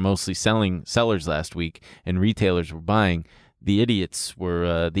funds were mostly sellers last week and retailers were buying, the idiots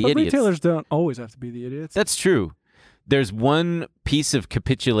were the idiots. Retailers don't always have to be the idiots. That's true. There's one piece of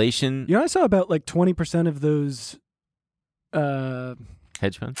capitulation. I saw about like 20% of those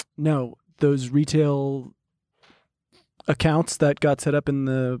hedge funds? No, those retail accounts that got set up in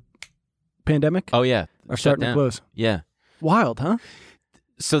the pandemic. Oh, yeah. Are starting to close. Yeah. Wild, huh?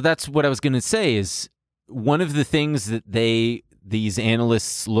 So that's what I was going to say is one of the things that these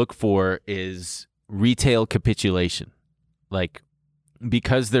analysts look for is retail capitulation. Like,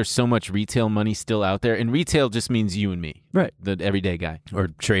 because there's so much retail money still out there, and retail just means you and me. Right. The everyday guy or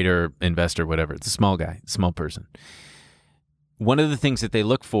trader, investor, whatever. It's a small guy, small person. One of the things that they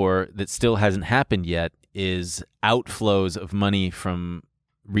look for that still hasn't happened yet is outflows of money from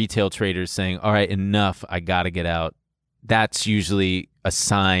retail traders saying, all right, enough, I got to get out. That's usually a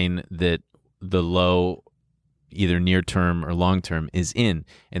sign that the low, either near term or long term, is in.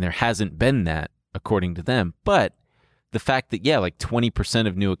 And there hasn't been that, according to them. But the fact that, like 20%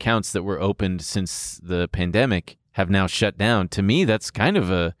 of new accounts that were opened since the pandemic have now shut down, to me, that's kind of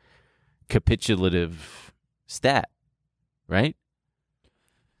a capitulative stat, right?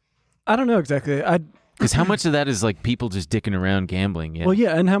 I don't know exactly. Because how much of that is like people just dicking around gambling? Yeah. Well,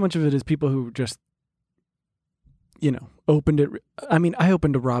 yeah, and how much of it is people who just, opened it. I mean, I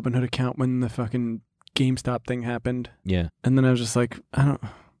opened a Robinhood account when the fucking GameStop thing happened. Yeah. And then I was just like, I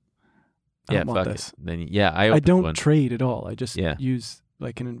don't want this. It. Then I I don't one. trade at all. I just Yeah. use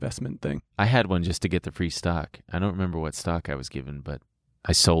like an investment thing. I had one just to get the free stock. I don't remember what stock I was given, but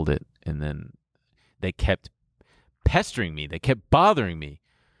I sold it, and then they kept pestering me. They kept bothering me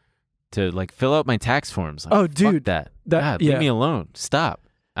to like fill out my tax forms. Like, oh, dude, God, leave me alone. Stop.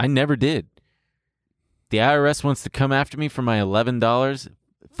 I never did. The IRS wants to come after me for my $11.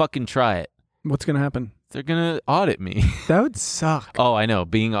 Fucking try it. What's gonna happen? They're going to audit me. That would suck. Oh, I know.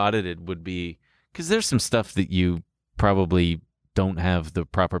 Being audited would be... Because there's some stuff that you probably don't have the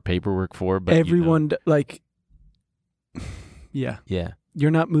proper paperwork for. But Everyone, like... Yeah. Yeah.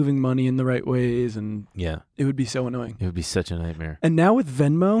 You're not moving money in the right ways, and Yeah. it would be so annoying. It would be such a nightmare. And now with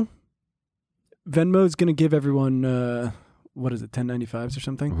Venmo's going to give everyone, what is it, 1095s or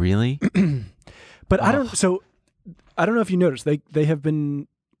something? Really? But I don't know if you noticed, they've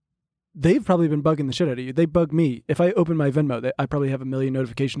probably been bugging the shit out of you. They bug me. If I open my Venmo, I probably have a million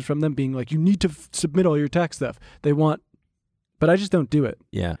notifications from them being like, you need to submit all your tax stuff. But I just don't do it.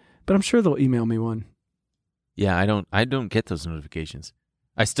 Yeah. But I'm sure they'll email me one. Yeah, I don't get those notifications.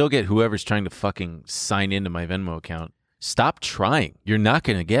 I still get whoever's trying to fucking sign into my Venmo account. Stop trying. You're not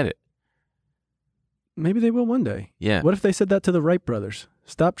going to get it. Maybe they will one day. Yeah. What if they said that to the Wright brothers?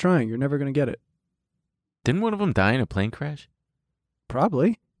 Stop trying. You're never going to get it. Didn't one of them die in a plane crash?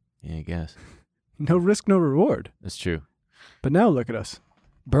 Probably. Yeah, I guess. No risk, no reward. That's true. But now look at us.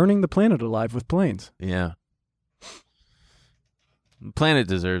 Burning the planet alive with planes. Yeah. The planet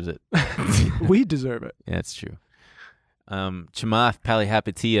deserves it. We deserve it. Yeah, it's true. Chamath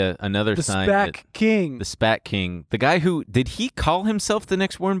Palihapitiya, another The sign. SPAC king. The SPAC king. The guy who, did he call himself the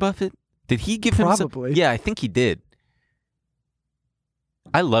next Warren Buffett? Did he give himself? Probably. Yeah, I think he did.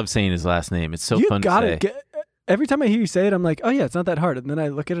 I love saying his last name. It's so You fun to gotta say. every time I hear you say it, I'm like, oh yeah, it's not that hard. And then I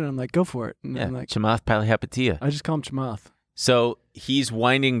look at it and I'm like, go for it. And Yeah, I'm like, Chamath Palihapitiya. I just call him Chamath. So he's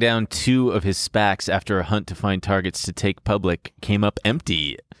winding down 2 of his SPACs after a hunt to find targets to take public came up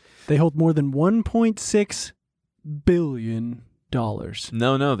empty. They hold more than $1.6 billion.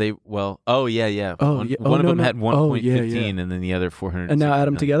 No, they, oh yeah. Oh, one yeah. one of them no. had 1.15 Oh, yeah. and then the other 400. And now add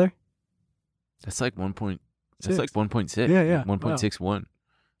them together? That's like 1. That's Six. like 1.6. Yeah. 1.61.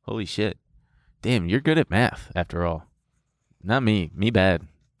 Holy shit. Damn, you're good at math after all. Not me. Me bad.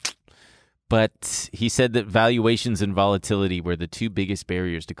 But he said that valuations and volatility were the 2 biggest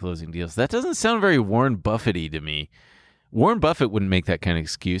barriers to closing deals. That doesn't sound very Warren Buffett-y to me. Warren Buffett wouldn't make that kind of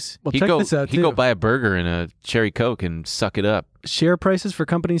excuse. Well, check this out, He'd go too. buy a burger and a cherry Coke and suck it up. Share prices for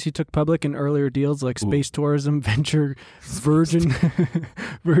companies he took public in earlier deals like Space Tourism, Venture, Virgin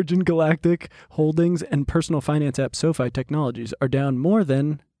Galactic Holdings, and personal finance app SoFi Technologies are down more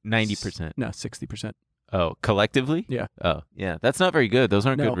than 90%. No, 60%. Oh, collectively? Yeah. Oh, yeah. That's not very good. Those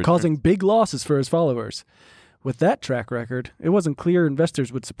aren't good returns. Causing big losses for his followers. With that track record, it wasn't clear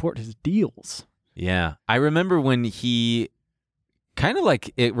investors would support his deals. Yeah. I remember when he kind of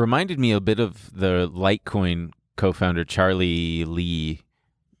like, it reminded me a bit of the Litecoin co-founder Charlie Lee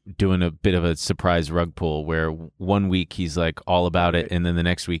doing a bit of a surprise rug pull where one week he's like all about it and then the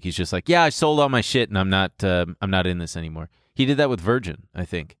next week he's just like, yeah, I sold all my shit and I'm not in this anymore. He did that with Virgin, I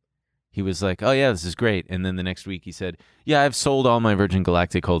think. He was like, oh yeah, this is great. And then the next week he said, yeah, I've sold all my Virgin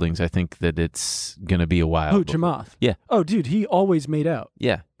Galactic holdings. I think that it's going to be a while. Oh, Chamath. Yeah. Oh, dude, he always made out.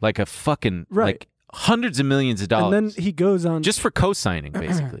 Yeah. Like a fucking, Right. like hundreds of millions of dollars. And then he goes on. Just for co-signing,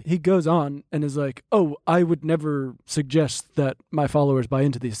 basically. He goes on and is like, oh, I would never suggest that my followers buy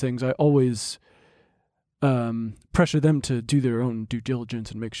into these things. I always pressure them to do their own due diligence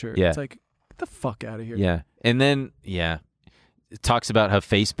and make sure. Yeah. It's like, get the fuck out of here. Yeah. And then, it talks about how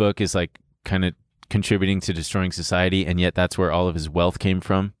Facebook is like kind of contributing to destroying society, and yet that's where all of his wealth came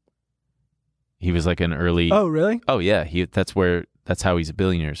from. He was like an early... Oh, really? Oh, yeah. That's how he's a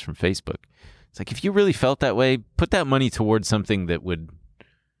billionaire, is from Facebook. It's like, if you really felt that way, put that money towards something that would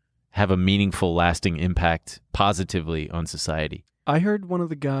have a meaningful, lasting impact positively on society. I heard one of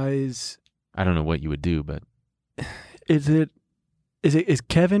the guys... I don't know what you would do, but... Is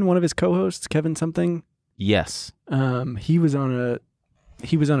Kevin one of his co-hosts? Kevin something? Yes. He was on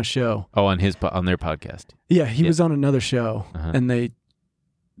a show. Oh, on their podcast. Yeah, he was on another show, Uh-huh. and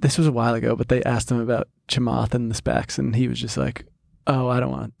this was a while ago, but they asked him about Chamath and the SPACs, and he was just like, "Oh, I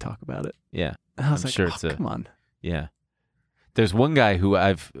don't want to talk about it." Yeah. And I was I'm like, sure oh, it's a- come on. Yeah. There's one guy who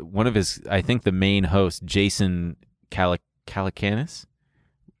I think the main host, Jason Calacanis,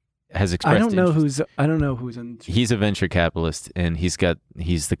 has expressed I don't know interest. who's in. He's a venture capitalist, and he's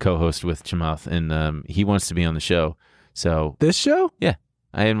the co-host with Chamath, and he wants to be on the show. So This show?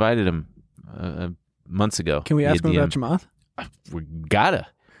 I invited him months ago. Can we ask him via about DM. Chamath? We gotta.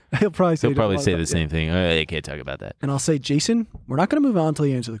 He'll probably say the same thing. They can't talk about that. And I'll say, Jason, we're not going to move on until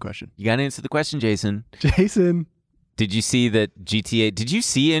you answer the question. You gotta answer the question, Jason. Jason. Did you see that GTA? Did you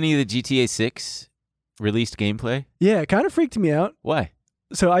see any of the GTA 6 released gameplay? Yeah, it kind of freaked me out. Why?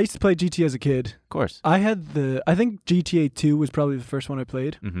 So I used to play GTA as a kid. Of course. I think GTA 2 was probably the first one I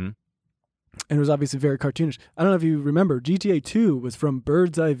played. Mm-hmm. And it was obviously very cartoonish. I don't know if you remember, GTA 2 was from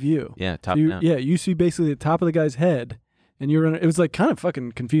bird's eye view. Yeah, top So down. Yeah, you see basically the top of the guy's head, and you're running. It was like kind of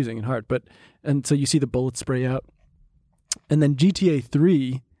fucking confusing and hard, and so you see the bullets spray out, and then GTA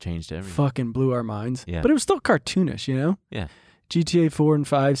 3 Changed everything. fucking blew our minds. Yeah. But it was still cartoonish, you know. Yeah. GTA 4 and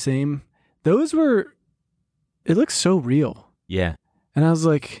 5, same. Those were. It looks so real, Yeah. and I was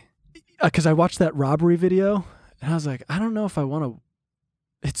like, because I watched that robbery video, and I was like, I don't know if I want to.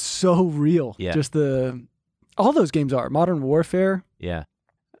 It's so real. Yeah. Just all those games are Modern Warfare. Yeah.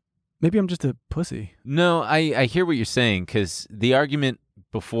 Maybe I'm just a pussy. No, I hear what you're saying, because the argument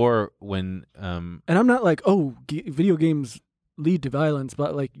before when And I'm not like, video games lead to violence,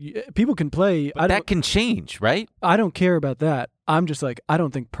 but like people can play. that can change, right? I don't care about that. I'm just like, I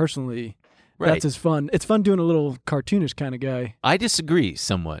don't think personally Right. that's as fun. It's fun doing a little cartoonish kind of guy. I disagree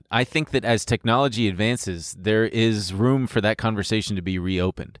somewhat. I think that as technology advances, there is room for that conversation to be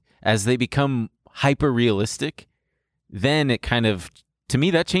reopened. As they become hyper realistic, then it kind of, to me,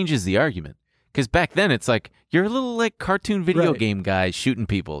 that changes the argument. Because back then it's like, you're a little like cartoon video Right. game guy shooting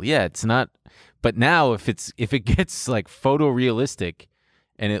people. Yeah, it's not. But now if it gets like photorealistic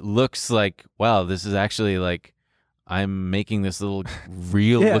and it looks like, wow, this is actually like, I'm making this little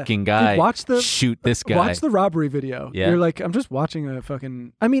real-looking guy shoot this guy. Watch the robbery video. Yeah. You're like, I'm just watching a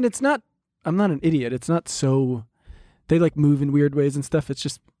fucking. I mean, I'm not an idiot. It's not so. They like move in weird ways and stuff. It's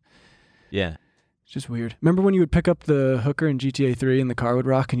just weird. Remember when you would pick up the hooker in GTA 3 and the car would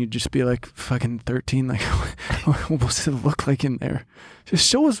rock and you'd just be like fucking 13, like, what does it look like in there? Just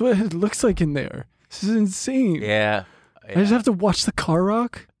show us what it looks like in there. This is insane. Yeah. I just have to watch the car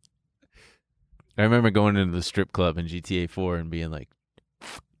rock. I remember going into the strip club in GTA 4 and being like,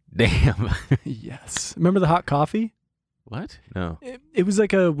 damn. Yes. Remember the hot coffee? What? No. It was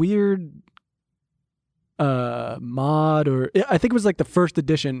like a weird mod, or I think it was like the first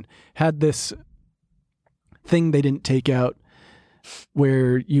edition had this thing they didn't take out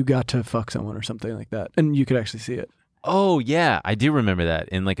where you got to fuck someone or something like that, and you could actually see it. Oh, yeah. I do remember that.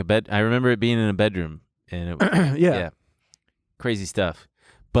 In like a bed. I remember it being in a bedroom. And it, Yeah. Crazy stuff.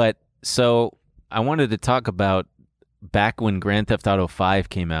 But so I wanted to talk about back when Grand Theft Auto 5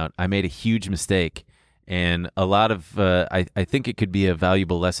 came out. I made a huge mistake, and a lot of I think it could be a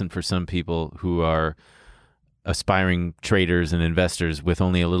valuable lesson for some people who are aspiring traders and investors with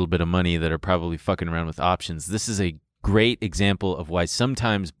only a little bit of money that are probably fucking around with options. This is a great example of why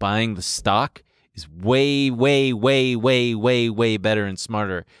sometimes buying the stock is way, way, way, way, way, way better and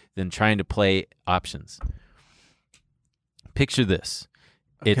smarter than trying to play options. Picture this.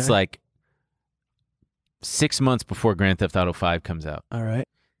 It's Okay. like 6 months before Grand Theft Auto 5 comes out. All right.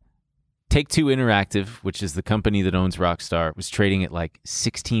 Take-Two Interactive, which is the company that owns Rockstar, was trading at like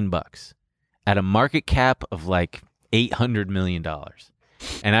 $16 at a market cap of like $800 million.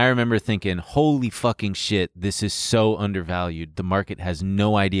 And I remember thinking, holy fucking shit, this is so undervalued. The market has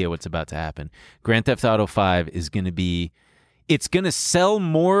no idea what's about to happen. Grand Theft Auto 5 is going to be, it's going to sell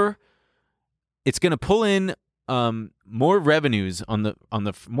more, it's going to pull in more revenues on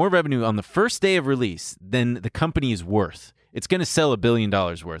the first day of release than the company is worth. It's going to sell $1 billion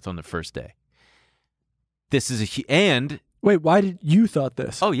worth on the first day. This is and Wait, why did you thought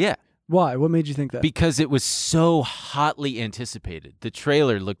this? oh yeah, Why? What made you think that? because it was so hotly anticipated. The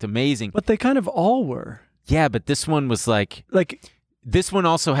trailer looked amazing. But they kind of all were. Yeah, but this one was like, Like, this one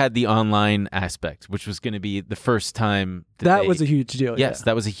also had the online aspect, which was going to be the first time that was a huge deal. yes, yeah.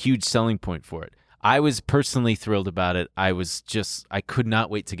 that was a huge selling point for it. I was personally thrilled about it. I could not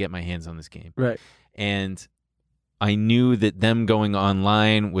wait to get my hands on this game. Right. And I knew that them going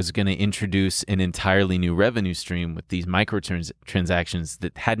online was going to introduce an entirely new revenue stream with these microtransactions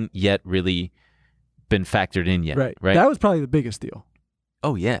that hadn't yet really been factored in yet. Right. Right. That was probably the biggest deal.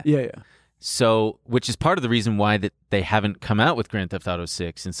 Oh, yeah. Yeah, yeah. So, which is part of the reason why that they haven't come out with Grand Theft Auto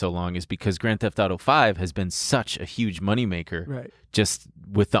 6 in so long is because Grand Theft Auto 5 has been such a huge moneymaker Right. just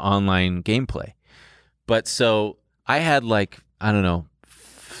with the online gameplay. But so I had like, I don't know,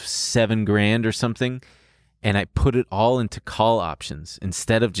 $7,000 or something, and I put it all into call options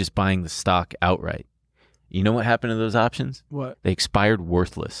instead of just buying the stock outright. You know what happened to those options? What? They expired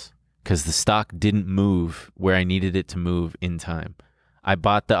worthless because the stock didn't move where I needed it to move in time. I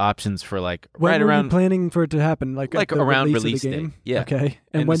bought the options for like When right were around you planning for it to happen? Like at the around release release of the day. game? Yeah. Okay.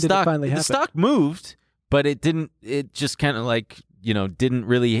 And the when did stock, it finally happen? The stock moved, but it didn't. It just kind of like, didn't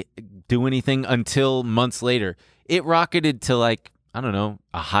really do anything until months later. It rocketed to like, I don't know,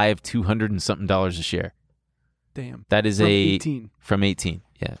 a high of $200 and something a share. Damn. That is From a 18. from 18,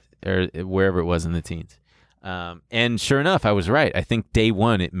 yeah, or wherever it was in the teens. And sure enough, I was right. I think day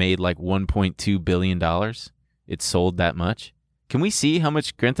one it made like $1.2 billion. It sold that much. Can we see how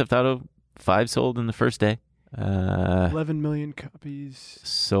much Grand Theft Auto 5 sold in the first day? 11 million copies.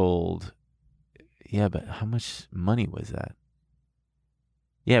 Sold. Yeah, but how much money was that?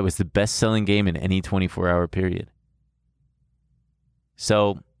 Yeah, it was the best-selling game in any 24-hour period.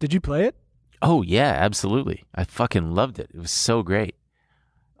 So, Did you play it? oh yeah, absolutely. I fucking loved it. It was so great.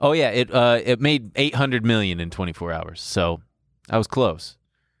 Oh yeah, it made $800 million in 24 hours. So, I was close.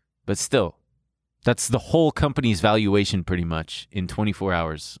 But still, that's the whole company's valuation pretty much in 24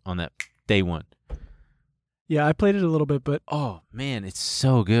 hours on that day one. Yeah, I played it a little bit, but Oh, man, it's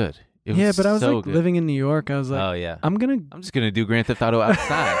so good. It yeah, was but I was so like good. living in New York. I was like, Oh yeah. I'm just going to do Grand Theft Auto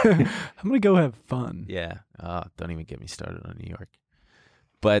outside. I'm gonna go have fun. Yeah. Oh, don't even get me started on New York.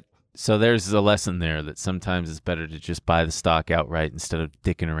 But so there's a lesson there that sometimes it's better to just buy the stock outright instead of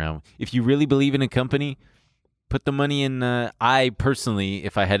dicking around. If you really believe in a company, put the money in. I personally,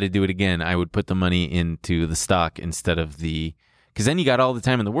 if I had to do it again, I would put the money into the stock instead of because then you got all the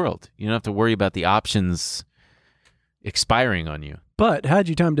time in the world. You don't have to worry about the options expiring on you. But had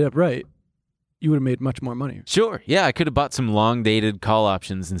you timed it up right, you would have made much more money. Sure. Yeah, I could have bought some long-dated call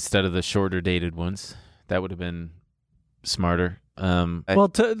options instead of the shorter-dated ones. That would have been smarter.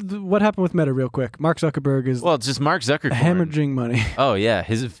 Well, what happened with Meta real quick? Mark Zuckerberg is It's just Mark Zuckerberg. hemorrhaging money. Oh, yeah.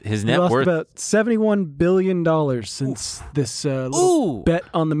 His He net lost worth. about $71 billion since this little bet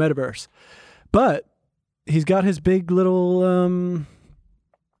on the metaverse. But he's got his big little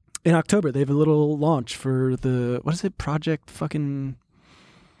in October. They have a little launch for what is it? Project fucking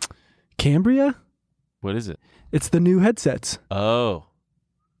Cambria? What is it? It's the new headsets. Oh.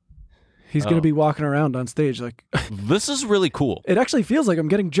 He's going to be walking around on stage like This is really cool. it actually feels like I'm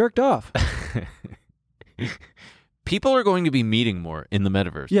getting jerked off. People are going to be meeting more in the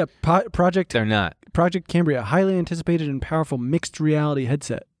metaverse. Yeah, Project They're not. Cambria, highly anticipated and powerful mixed reality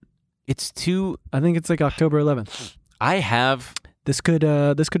headset. It's too... I think it's like October 11th. I have... This could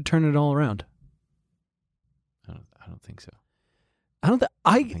turn it all around. I don't think so. I don't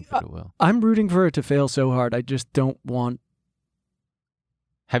I think that it will. I'm rooting for it to fail so hard. I just don't want.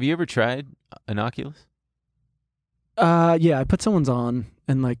 Have you ever tried an Oculus? Yeah, I put someone's on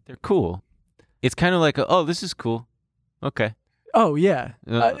and like. They're cool. It's kind of like, this is cool. Okay. Oh yeah.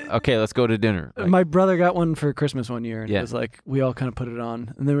 Okay, let's go to dinner. Like, My brother got one for Christmas one year, and Yeah. it was like we all kind of put it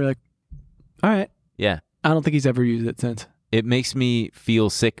on, and then we were like, "All right." yeah. I don't think he's ever used it since. It makes me feel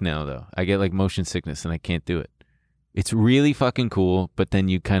sick now, though. I get like motion sickness and I can't do it. It's really fucking cool, but then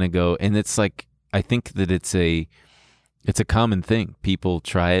you kind of go, and it's like, I think that it's a common thing. People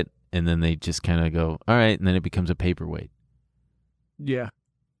try it and then they just kind of go, all right, and then it becomes a paperweight. Yeah.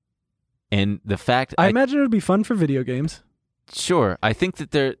 And the fact I imagine it would be fun for video games. Sure, I think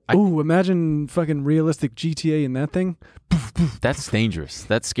that Ooh, imagine fucking realistic GTA in that thing. that's dangerous.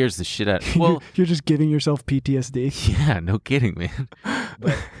 That scares the shit out of me. Well, you're just giving yourself PTSD. yeah, no kidding, man.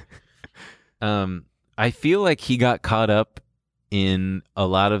 But, I feel like he got caught up in a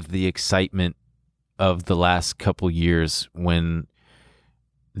lot of the excitement of the last couple years when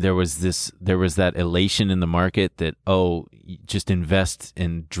there was that elation in the market that, just invest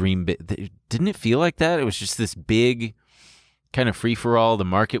and dream big. Didn't it feel like that? It was just this big kind of free for all. The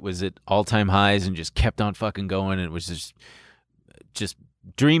market was at all-time highs and just kept on fucking going. And it was just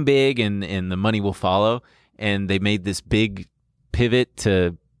dream big and the money will follow. And they made this big pivot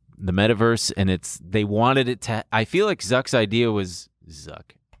to the metaverse, and they wanted it to. I feel like Zuck's idea was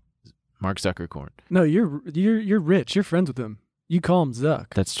Mark Zuckercorn. No, you're rich. You're friends with him. You call him Zuck.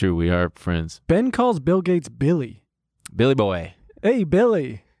 That's true. We are friends. Ben calls Bill Gates Billy. Billy boy. Hey,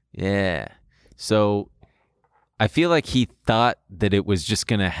 Billy. Yeah. So I feel like he thought that it was just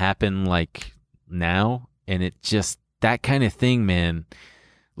gonna happen like now, and it just that kind of thing, man.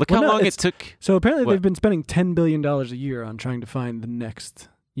 Look how long it took. So apparently What? they've been spending $10 billion a year on trying to find the next,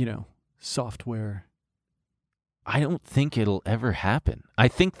 software. I don't think it'll ever happen. I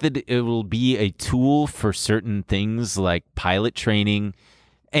think that it will be a tool for certain things like pilot training,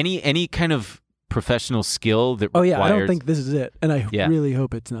 any kind of professional skill that Oh, yeah. I don't requires- think this is it. And I Yeah. really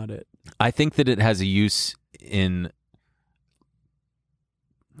hope it's not it. I think that it has a use in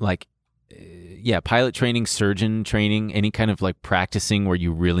pilot training, surgeon training, any kind of like practicing where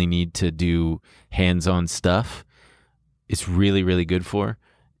you really need to do hands-on stuff. It's really, really good for.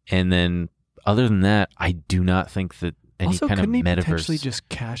 And then other than that, I do not think that any Also, kind of couldn't he metaverse. potentially just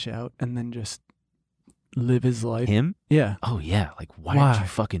cash out and then just live his life? Him? Yeah. Oh yeah. Like why aren't Why? you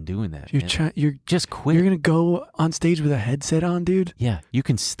fucking doing that? You're man? you're Just quit. You're gonna go on stage with a headset on, dude. Yeah, you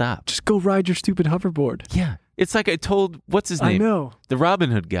can stop. Just go ride your stupid hoverboard. Yeah. It's like I told what's his name? I know. The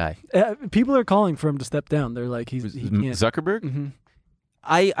Robin Hood guy. People are calling for him to step down. They're like, he can't. Zuckerberg? hmm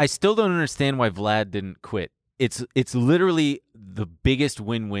I still don't understand why Vlad didn't quit. It's literally the biggest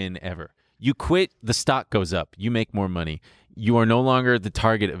win-win ever. You quit, the stock goes up. You make more money. You are no longer the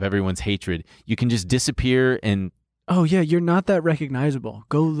target of everyone's hatred. You can just disappear and Oh, yeah, you're not that recognizable.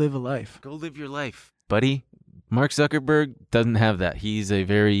 Go live a life. go live your life, buddy. Mark Zuckerberg doesn't have that. He's a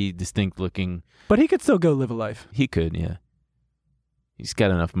very distinct looking. But he could still go live a life. He could, yeah. He's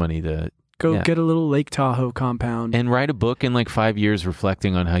got enough money to Go Yeah. get a little Lake Tahoe compound. and write a book in like 5 years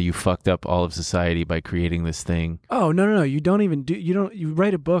reflecting on how you fucked up all of society by creating this thing. Oh, no. You don't even do, you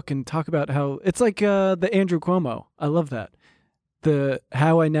write a book and talk about how, it's like the Andrew Cuomo. I love that. The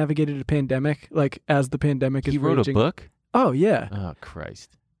how I navigated a pandemic, like as the pandemic is He wrote raging. a book? Oh, yeah. Oh,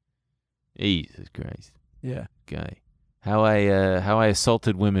 Christ. Jesus Christ. Yeah. Guy. How I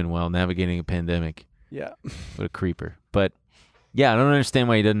assaulted women while navigating a pandemic. Yeah. What a creeper. But yeah, I don't understand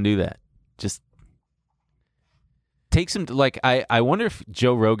why he doesn't do that. Just takes him to, like, I wonder if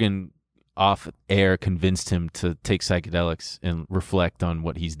Joe Rogan off air convinced him to take psychedelics and reflect on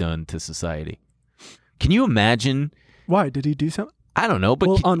what he's done to society. Can you imagine? Why? Did he do something? I don't know, but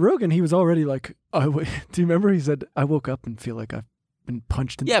Well, on Rogan, he was already like, do you remember he said, I woke up and feel like I've been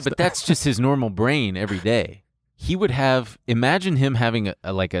punched in the yeah, but stomach." that's just his normal brain every day. He would have, imagine him having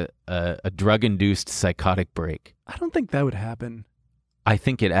a drug-induced psychotic break. I don't think that would happen. I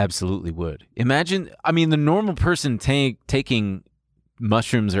think it absolutely would. Imagine, I mean, the normal person taking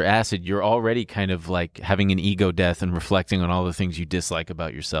mushrooms or acid, you're already kind of like having an ego death and reflecting on all the things you dislike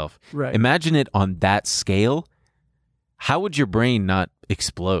about yourself. Right. Imagine it on that scale. How would your brain not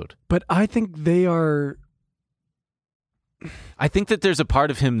explode? But I think they are. I think that there's a part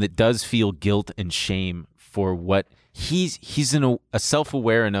of him that does feel guilt and shame for what he's a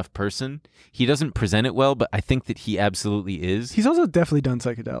self-aware enough person. He doesn't present it well, but I think that he absolutely is. He's also definitely done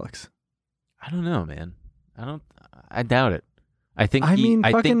psychedelics. I don't know, man. I doubt it. I think I he- mean,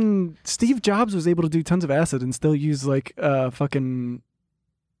 I fucking think, Steve Jobs was able to do tons of acid and still use like fucking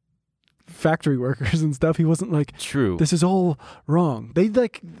factory workers and stuff. He wasn't like, true. this is all wrong.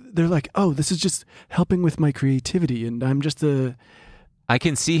 They're like, oh, this is just helping with my creativity, and I'm just a. I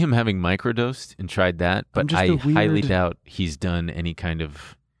can see him having microdosed and tried that, I'm but just I a highly weird- doubt he's done any kind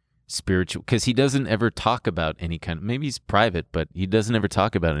of spiritual, because he doesn't ever talk about any kind of, maybe he's private, but he doesn't ever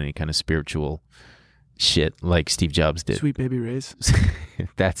talk about any kind of spiritual shit like Steve Jobs did. Sweet Baby Ray's.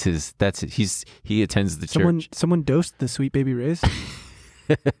 That's his. He attends the church. Someone dosed the Sweet Baby Ray's.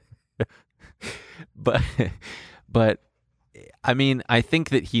 But I mean, I think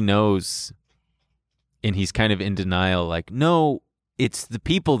that he knows, and he's kind of in denial, like, no, it's the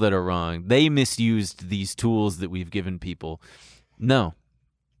people that are wrong. They misused these tools that we've given people. No,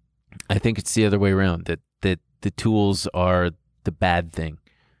 I think it's the other way around, that the tools are the bad thing.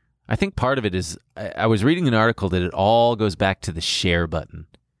 I think part of it is, I was reading an article that it all goes back to the share button,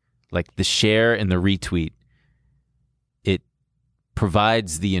 like the share and the retweet. It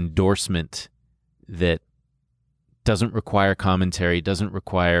provides the endorsement that doesn't require commentary, doesn't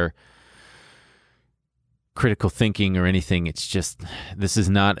require critical thinking or anything. It's just, this is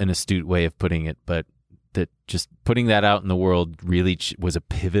not an astute way of putting it, but that just putting that out in the world really was a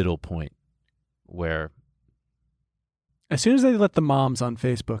pivotal point where, As soon as they let the moms on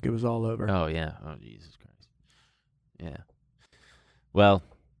Facebook, it was all over. oh yeah, oh Jesus Christ. Yeah. Well,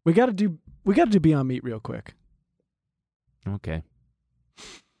 We got to do Beyond Meat real quick. okay.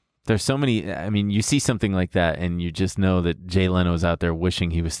 There's so many, I mean, you see something like that and you just know that Jay Leno's out there wishing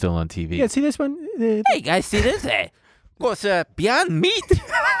he was still on TV. Yeah, see this one? Hey guys, see this? Of course, Beyond Meat.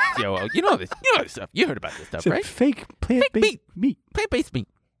 Yo, you know this stuff. You heard about this stuff, It's a right? fake plant-based meat. Plant-based meat.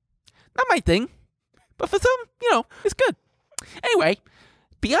 Not my thing, but for some, it's good. Anyway,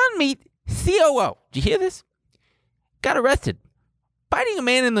 Beyond Meat COO. Did you hear this? Got arrested. Biting a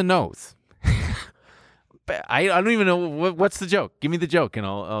man in the nose. I don't even know what's the joke. Give me the joke and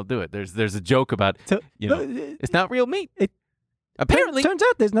I'll do it. There's a joke about, So, it's not real meat. It Apparently. turns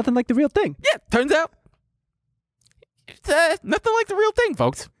out there's nothing like the real thing. Yeah, turns out it's nothing like the real thing,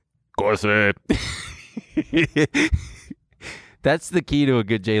 folks. Gossip. That's the key to a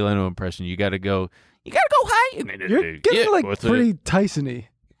good Jay Leno impression. You got to go high. You're getting like pretty Tyson-y.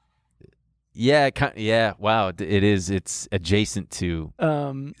 Yeah. Wow, it is. It's adjacent to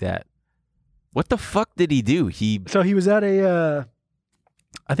that. What the fuck did he do? So he was at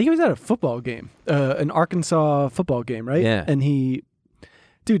I think he was at a football game, an Arkansas football game, right? Yeah. And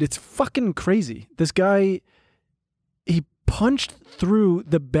dude, it's fucking crazy. This guy, he punched through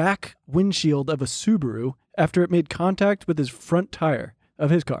the back windshield of a Subaru after it made contact with his front tire of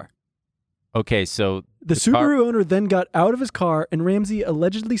his car. Okay, so The Subaru owner then got out of his car, and Ramsey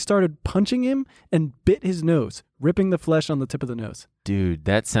allegedly started punching him and bit his nose, ripping the flesh on the tip of the nose. dude,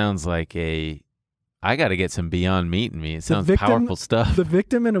 that sounds like a I got to get some Beyond Meat in me. It sounds victim- powerful stuff. The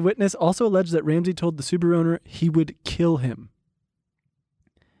victim and a witness also alleged that Ramsey told the Subaru owner he would kill him.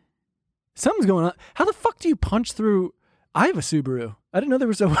 Something's going on. How the fuck do you punch through? I have a Subaru. I didn't know there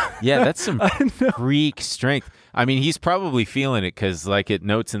was so. Yeah, that's some I didn't know. freak strength. I mean, he's probably feeling it because, like it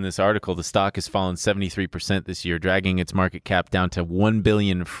notes in this article, the stock has fallen 73% this year, dragging its market cap down to $1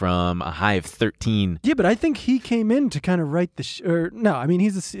 billion from a high of 13. Yeah, but I think he came in to kind of write the. Or no, I mean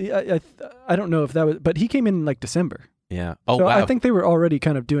I don't know if that was, but he came in like December. Yeah. Oh, So wow. I think they were already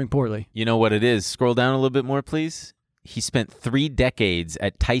kind of doing poorly. You know what it is? Scroll down a little bit more, please. He spent 3 decades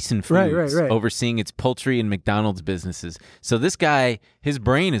at Tyson Foods Right. overseeing its poultry and McDonald's businesses. So this guy, his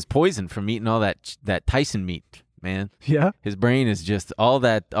brain is poisoned from eating all that Tyson meat, man. Yeah. His brain is just all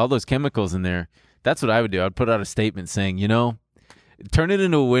those chemicals in there. That's what I would do. I'd put out a statement saying, turn it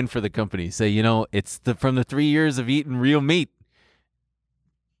into a win for the company. Say, it's from the 3 years of eating real meat.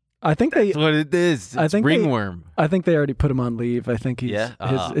 I think That's what it is. I It's think ringworm. I think they already put him on leave. I think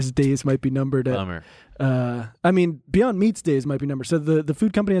his days might be numbered. Bummer. I mean, Beyond Meat's days might be numbered. So the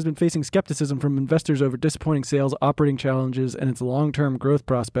food company has been facing skepticism from investors over disappointing sales, operating challenges, and its long-term growth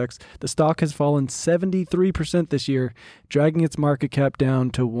prospects. The stock has fallen 73% this year, dragging its market cap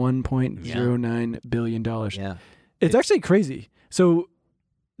down to $1.09 billion. Yeah. It's actually crazy. So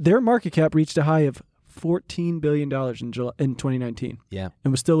their market cap reached a high of $14 billion in 2019. Yeah.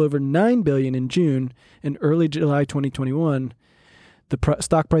 And was still over $9 billion in June. In early July 2021, the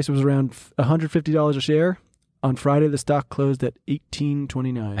stock price was around $150 a share. On Friday, the stock closed at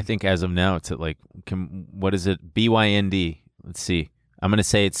 $18.29. I think as of now, it's at what is it? BYND. Let's see. I'm going to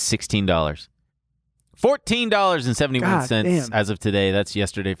say it's $16. $14.71 as of today. That's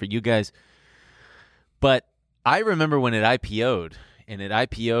yesterday for you guys. But I remember when it IPO'd,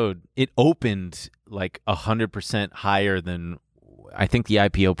 it opened like 100% higher than, I think the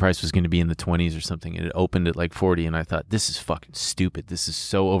IPO price was going to be in the 20s or something, and it opened at like 40, and I thought, this is fucking stupid. This is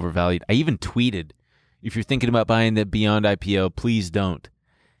so overvalued. I even tweeted, if you're thinking about buying the Beyond IPO, please don't.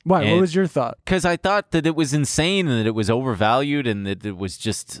 Why? And what was your thought? Because I thought that it was insane and that it was overvalued and that it was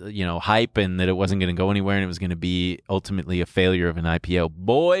just, hype and that it wasn't going to go anywhere and it was going to be ultimately a failure of an IPO.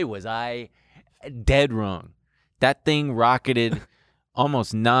 Boy, was I dead wrong. That thing rocketed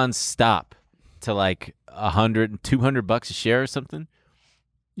almost nonstop to like $100, $200 a share or something.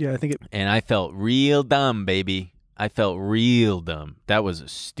 Yeah, I think it. And I felt real dumb, baby. I felt real dumb. That was a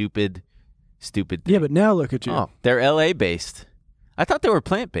stupid thing. Yeah, but now look at you. Oh, they're LA based. I thought they were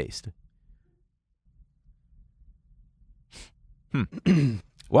plant based.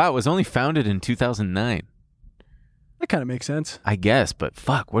 Wow, it was only founded in 2009. That kind of makes sense. I guess, but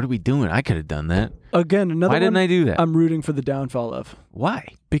fuck, what are we doing? I could have done that. Again, another Why didn't one I do that? I'm rooting for the downfall of. Why?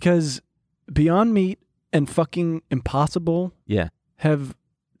 Because Beyond Meat and fucking Impossible Yeah. have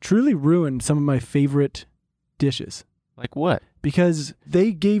truly ruined some of my favorite dishes. Like what? Because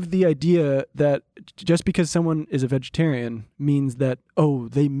they gave the idea that just because someone is a vegetarian means that,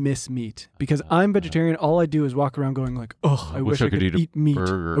 they miss meat. Because I'm vegetarian, all I do is walk around going like, I wish I could eat meat.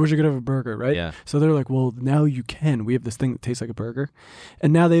 burger. I wish I could have a burger, right? Yeah. So they're like, well, now you can. We have this thing that tastes like a burger.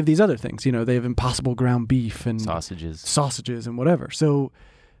 And now they have these other things. They have Impossible ground beef and sausages and whatever. So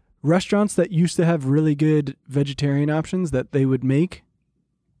restaurants that used to have really good vegetarian options that they would make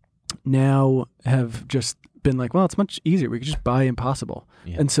now have just been like, well, it's much easier. We could just buy Impossible.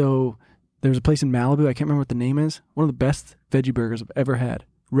 Yeah. And so there's a place in Malibu. I can't remember what the name is. One of the best veggie burgers I've ever had.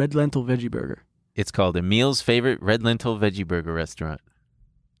 Red Lentil Veggie Burger. It's called Emil's favorite Red Lentil Veggie Burger restaurant.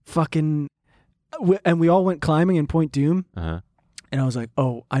 Fucking, and we all went climbing in Point Doom. Uh-huh. And I was like,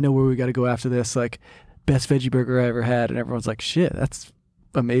 I know where we got to go after this. Like, best veggie burger I ever had. And everyone's like, shit, that's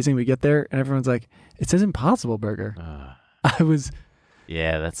amazing. We get there and everyone's like, it says Impossible Burger. I was...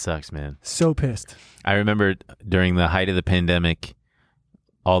 Yeah, that sucks, man. So pissed. I remember during the height of the pandemic,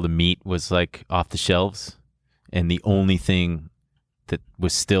 all the meat was like off the shelves, and the only thing that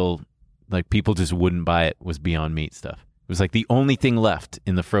was still like people just wouldn't buy it was Beyond Meat stuff. It was like the only thing left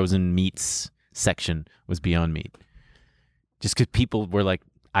in the frozen meats section was Beyond Meat. Just because people were like,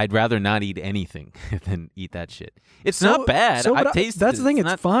 I'd rather not eat anything than eat that shit. It's not bad. I've tasted it. That's the thing.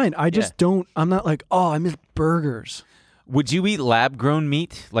 It's fine. I just don't. I'm not like, I miss burgers. Would you eat lab-grown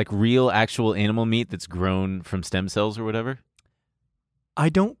meat, like real, actual animal meat that's grown from stem cells or whatever? I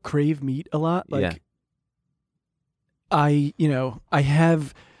don't crave meat a lot. Yeah. I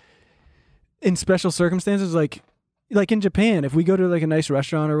have in special circumstances, like in Japan, if we go to like a nice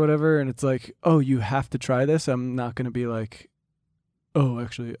restaurant or whatever, and it's like, you have to try this, I'm not going to be like,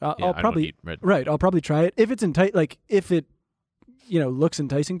 actually, I'll probably I'll probably try it if it's if it, looks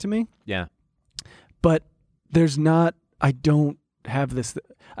enticing to me. Yeah. But there's not. I don't have this.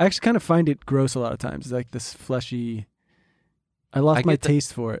 I actually kind of find it gross a lot of times. It's like this fleshy. I lost my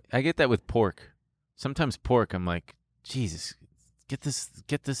taste for it. I get that with pork. Sometimes pork, I'm like, Jesus, get this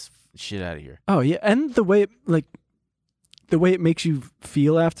shit out of here. Oh yeah, and the way it makes you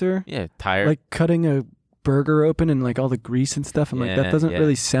feel after. Yeah, tired. Like cutting a burger open and like all the grease and stuff. I'm like, that doesn't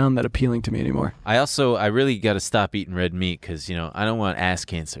really sound that appealing to me anymore. I really got to stop eating red meat because I don't want ass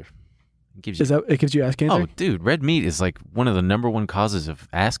cancer. It gives you ass cancer? Oh, dude, red meat is like one of the number one causes of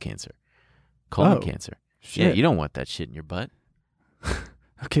ass cancer, colon cancer. Shit. Yeah, you don't want that shit in your butt.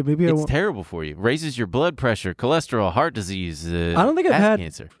 Okay, maybe it's terrible for you. Raises your blood pressure, cholesterol, heart disease. I don't think I've ass had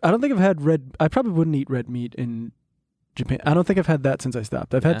cancer. I don't think I've had red. I probably wouldn't eat red meat in Japan. I don't think I've had that since I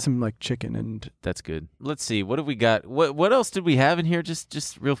stopped. I've had some like chicken and. That's good. Let's see. What have we got? What else did we have in here?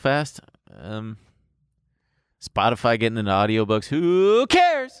 Just real fast. Spotify getting into audiobooks. Who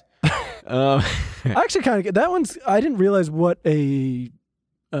cares? I actually kind of that one's. I didn't realize what a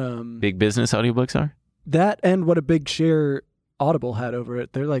big business audiobooks are. That and what a big share Audible had over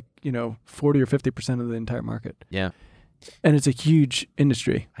it. They're like 40 or 50% of the entire market. Yeah, and it's a huge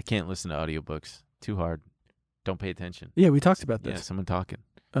industry. I can't listen to audiobooks. Too hard. Don't pay attention. Yeah, we talked about this. Yeah, someone talking.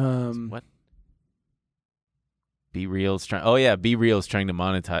 What? Be Real's trying. Oh yeah, Be Real's trying to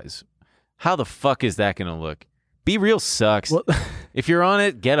monetize. How the fuck is that going to look? Be Real sucks. Well, if you're on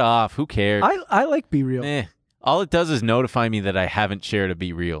it, get off. Who cares? I like Be Real. All it does is notify me that I haven't shared a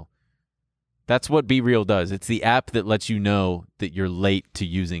Be Real. That's what Be Real does. It's the app that lets you know that you're late to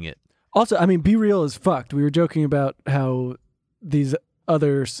using it. Also, I mean, Be Real is fucked. We were joking about how these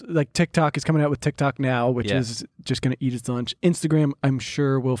others, like TikTok is coming out with TikTok Now, which is just going to eat its lunch. Instagram, I'm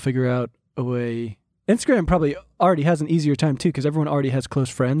sure, will figure out a way. Instagram probably already has an easier time, too, because everyone already has close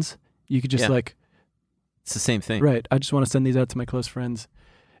friends. You could just It's the same thing. Right. I just want to send these out to my close friends.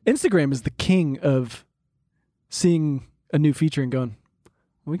 Instagram is the king of seeing a new feature and going,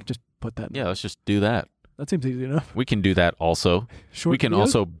 we can just put that in. Yeah, let's just do that. That seems easy enough. We can do that also. Short we can videos?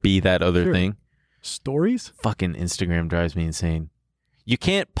 also be that other thing. Stories? Fucking Instagram drives me insane. You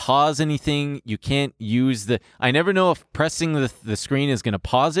can't pause anything. You can't use I never know if pressing the screen is going to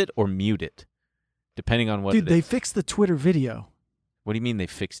pause it or mute it, depending on what Dude, they fixed the Twitter video. What do you mean they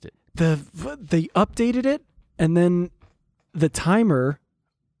fixed it? They updated it, and then the time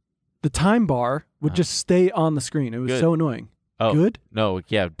bar would just stay on the screen. It was so annoying. Oh, good? No,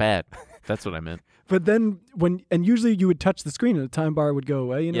 yeah, bad. That's what I meant. But then usually you would touch the screen and the time bar would go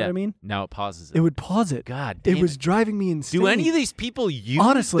away. You know what I mean? Now it pauses it. It would pause it. God damn it was driving me insane. Do any of these people use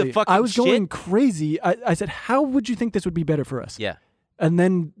Honestly, the fucking I was shit? going crazy. I said, how would you think this would be better for us? Yeah. And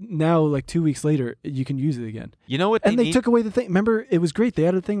then now, like 2 weeks later, you can use it again. You know what? And they took away the thing. Remember, it was great. They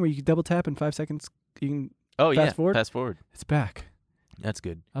added a thing where you could double tap in 5 seconds. You can fast forward. Fast forward. It's back. That's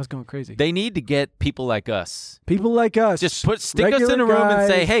good. I was going crazy. They need to get people like us. People like us. Just stick us in a room and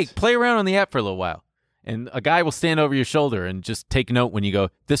say, hey, play around on the app for a little while. And a guy will stand over your shoulder and just take note when you go,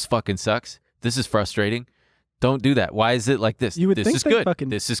 this fucking sucks. This is frustrating. Don't do that. Why is it like this? You would this think is they good.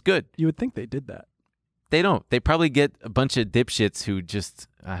 This is good. You would think they did that. They don't. They probably get a bunch of dipshits who just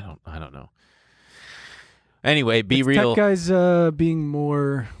I don't know. Anyway, Be Real. Tech guys being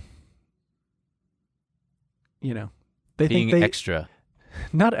more, they being think extra.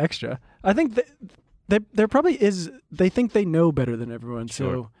 Not extra. I think there probably is. They think they know better than everyone.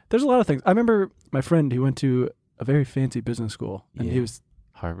 Sure. So there's a lot of things. I remember my friend who went to a very fancy business school, and he was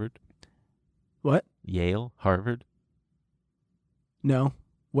Harvard. What? Yale, Harvard, No,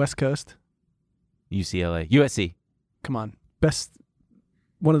 West Coast. UCLA, USC. Come on,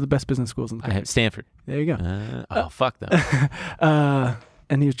 one of the best business schools in the country. Stanford. There you go. Fuck them.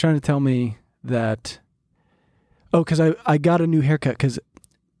 And he was trying to tell me that. Oh, because I got a new haircut because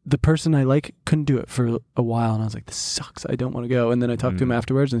the person I like couldn't do it for a while, and I was like, "This sucks. I don't want to go." And then I talked to him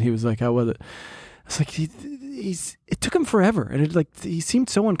afterwards, and he was like, "How was it?" I was like, "It took him forever," and he seemed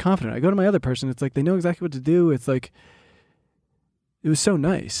so unconfident. I go to my other person, it's like they know exactly what to do. It's like it was so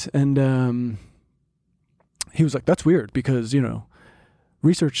nice, and he was like, "That's weird because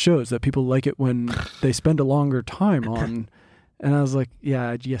research shows that people like it when they spend a longer time on." And I was like,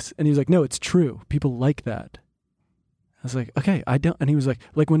 "Yeah, yes." And he was like, "No, it's true. People like that." I was like, okay, I don't. And he was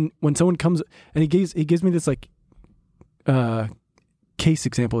like when someone comes and he gives me this case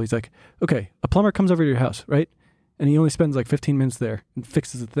example. He's like, okay, a plumber comes over to your house, right? And he only spends like 15 minutes there and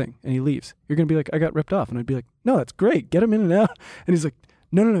fixes the thing and he leaves. You're going to be like, I got ripped off. And I'd be like, no, that's great. Get him in and out. And he's like,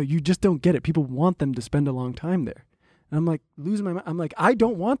 no, you just don't get it. People want them to spend a long time there. And I'm like losing my mind. I'm like, I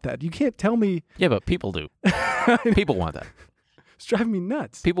don't want that. You can't tell me. Yeah, but people do. People want that. It's driving me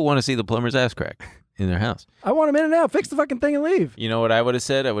nuts. People want to see the plumber's ass crack in their house. I want him in and out. Fix the fucking thing and leave. You know what I would have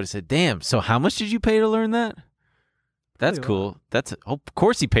said? I would have said, damn, so how much did you pay to learn that? That's cool. Of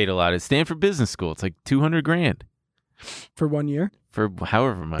course he paid a lot at Stanford Business School. It's like $200,000 for 1 year. for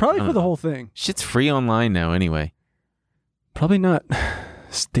however much. Probably I for don't the know. whole thing. Shit's free online now anyway. Probably not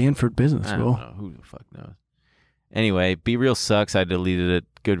Stanford Business I don't School. know. Who the fuck knows? Anyway, Be Real sucks. I deleted it.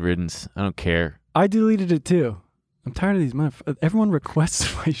 Good riddance. I don't care. I deleted it too. I'm tired of these everyone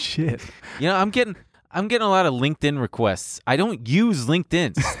requests my shit. You know, I'm getting a lot of LinkedIn requests. I don't use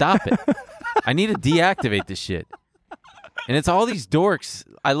LinkedIn. Stop it. I need to deactivate this shit. And it's all these dorks.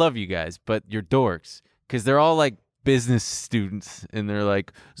 I love you guys, but you're dorks because they're all like business students, and they're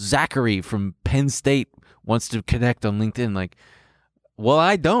like, Zachary from Penn State wants to connect on LinkedIn. Like, well,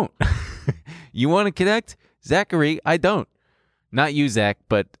 I don't. You want to connect, Zachary? I don't. Not you, Zach,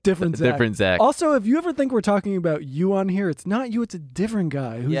 but Different Zach. Different Zach. Also, if you ever think we're talking about you on here, it's not you. It's a different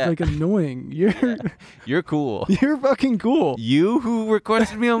guy who's Yeah. like annoying. You're cool. You're fucking cool. You who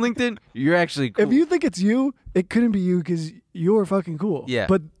requested me on LinkedIn, you're actually cool. If you think it's you, it couldn't be you because you're fucking cool. Yeah.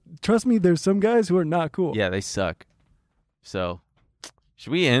 But trust me, there's some guys who are not cool. Yeah, they suck. So,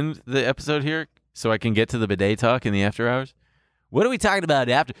 should we end the episode here so I can get to the bidet talk in the after hours? What are we talking about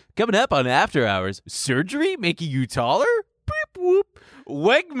after? Coming up on After Hours, surgery making you taller? Beep whoop.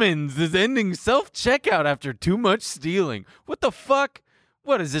 Wegmans is ending self-checkout after too much stealing. What the fuck?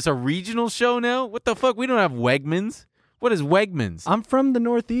 What is this, a regional show now? What the fuck? We don't have Wegmans. What is Wegmans? I'm from the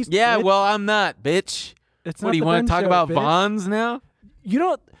Northeast. Yeah, bitch. well, I'm not, bitch. It's What not do you the want Ben to talk Show, about bitch. Vons now? You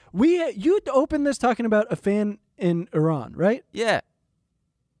don't. You opened this talking about a fan in Iran, right? Yeah.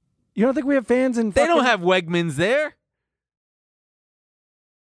 You don't think we have fans in? They don't fucking- have Wegmans there.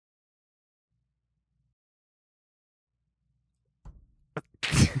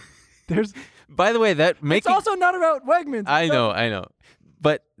 There's. By the way, that It's making also not about Wegmans. I know.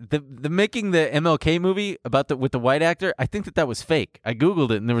 But the making the MLK movie about with the white actor, I think that was fake. I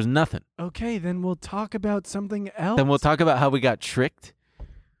googled it and there was nothing. Okay, then we'll talk about something else. Then we'll talk about how we got tricked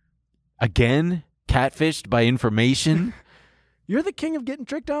again, catfished by information. You're the king of getting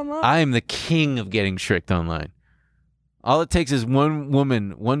tricked online. I am the king of getting tricked online. All it takes is one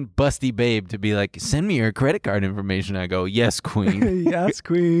woman, one busty babe to be like, send me your credit card information. I go, yes, queen. Yes,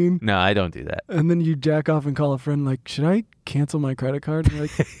 queen. No, I don't do that. And then you jack off and call a friend like, should I cancel my credit card? And you're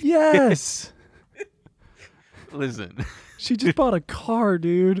like, yes. Listen, She just bought a car,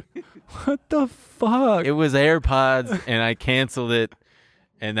 dude. What the fuck? it was AirPods and I canceled it.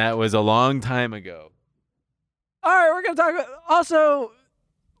 And that was a long time ago. All right, we're going to talk about... Also,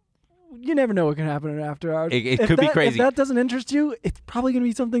 you never know what can happen in After Hours. It If could be that- crazy. If that doesn't interest you, it's probably going to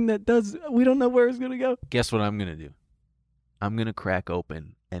be something that does. We don't know where it's going to go. Guess what I'm going to do? I'm going to crack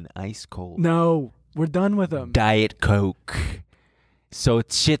open an ice cold No, we're done with them. Diet Coke. So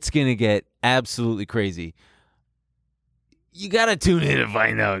shit's going to get absolutely crazy. You got to tune in to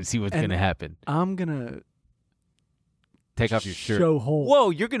find out and see what's And going to happen. I'm going to Take off your shirt. show hole. Whoa,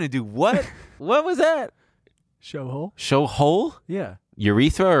 you're going to do what? What was that? Show hole? Show hole? Yeah.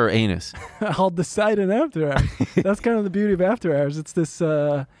 Urethra or anus? I'll decide in After Hours. That's kind of the beauty of After Hours. It's this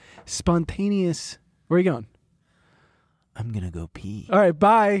spontaneous... Where are you going? I'm going to go pee. All right,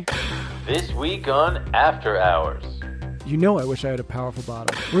 bye. This week on After Hours. You know I wish I had a powerful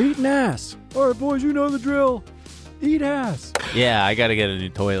bottom. We're eating ass. All right, boys, you know the drill. Eat ass. Yeah, I got to get a new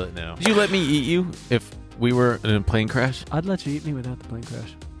toilet now. Would you let me eat you if we were in a plane crash? I'd let you eat me without the plane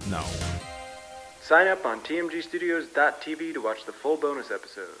crash. No. Sign up on tmgstudios.tv to watch the full bonus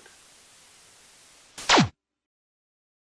episode.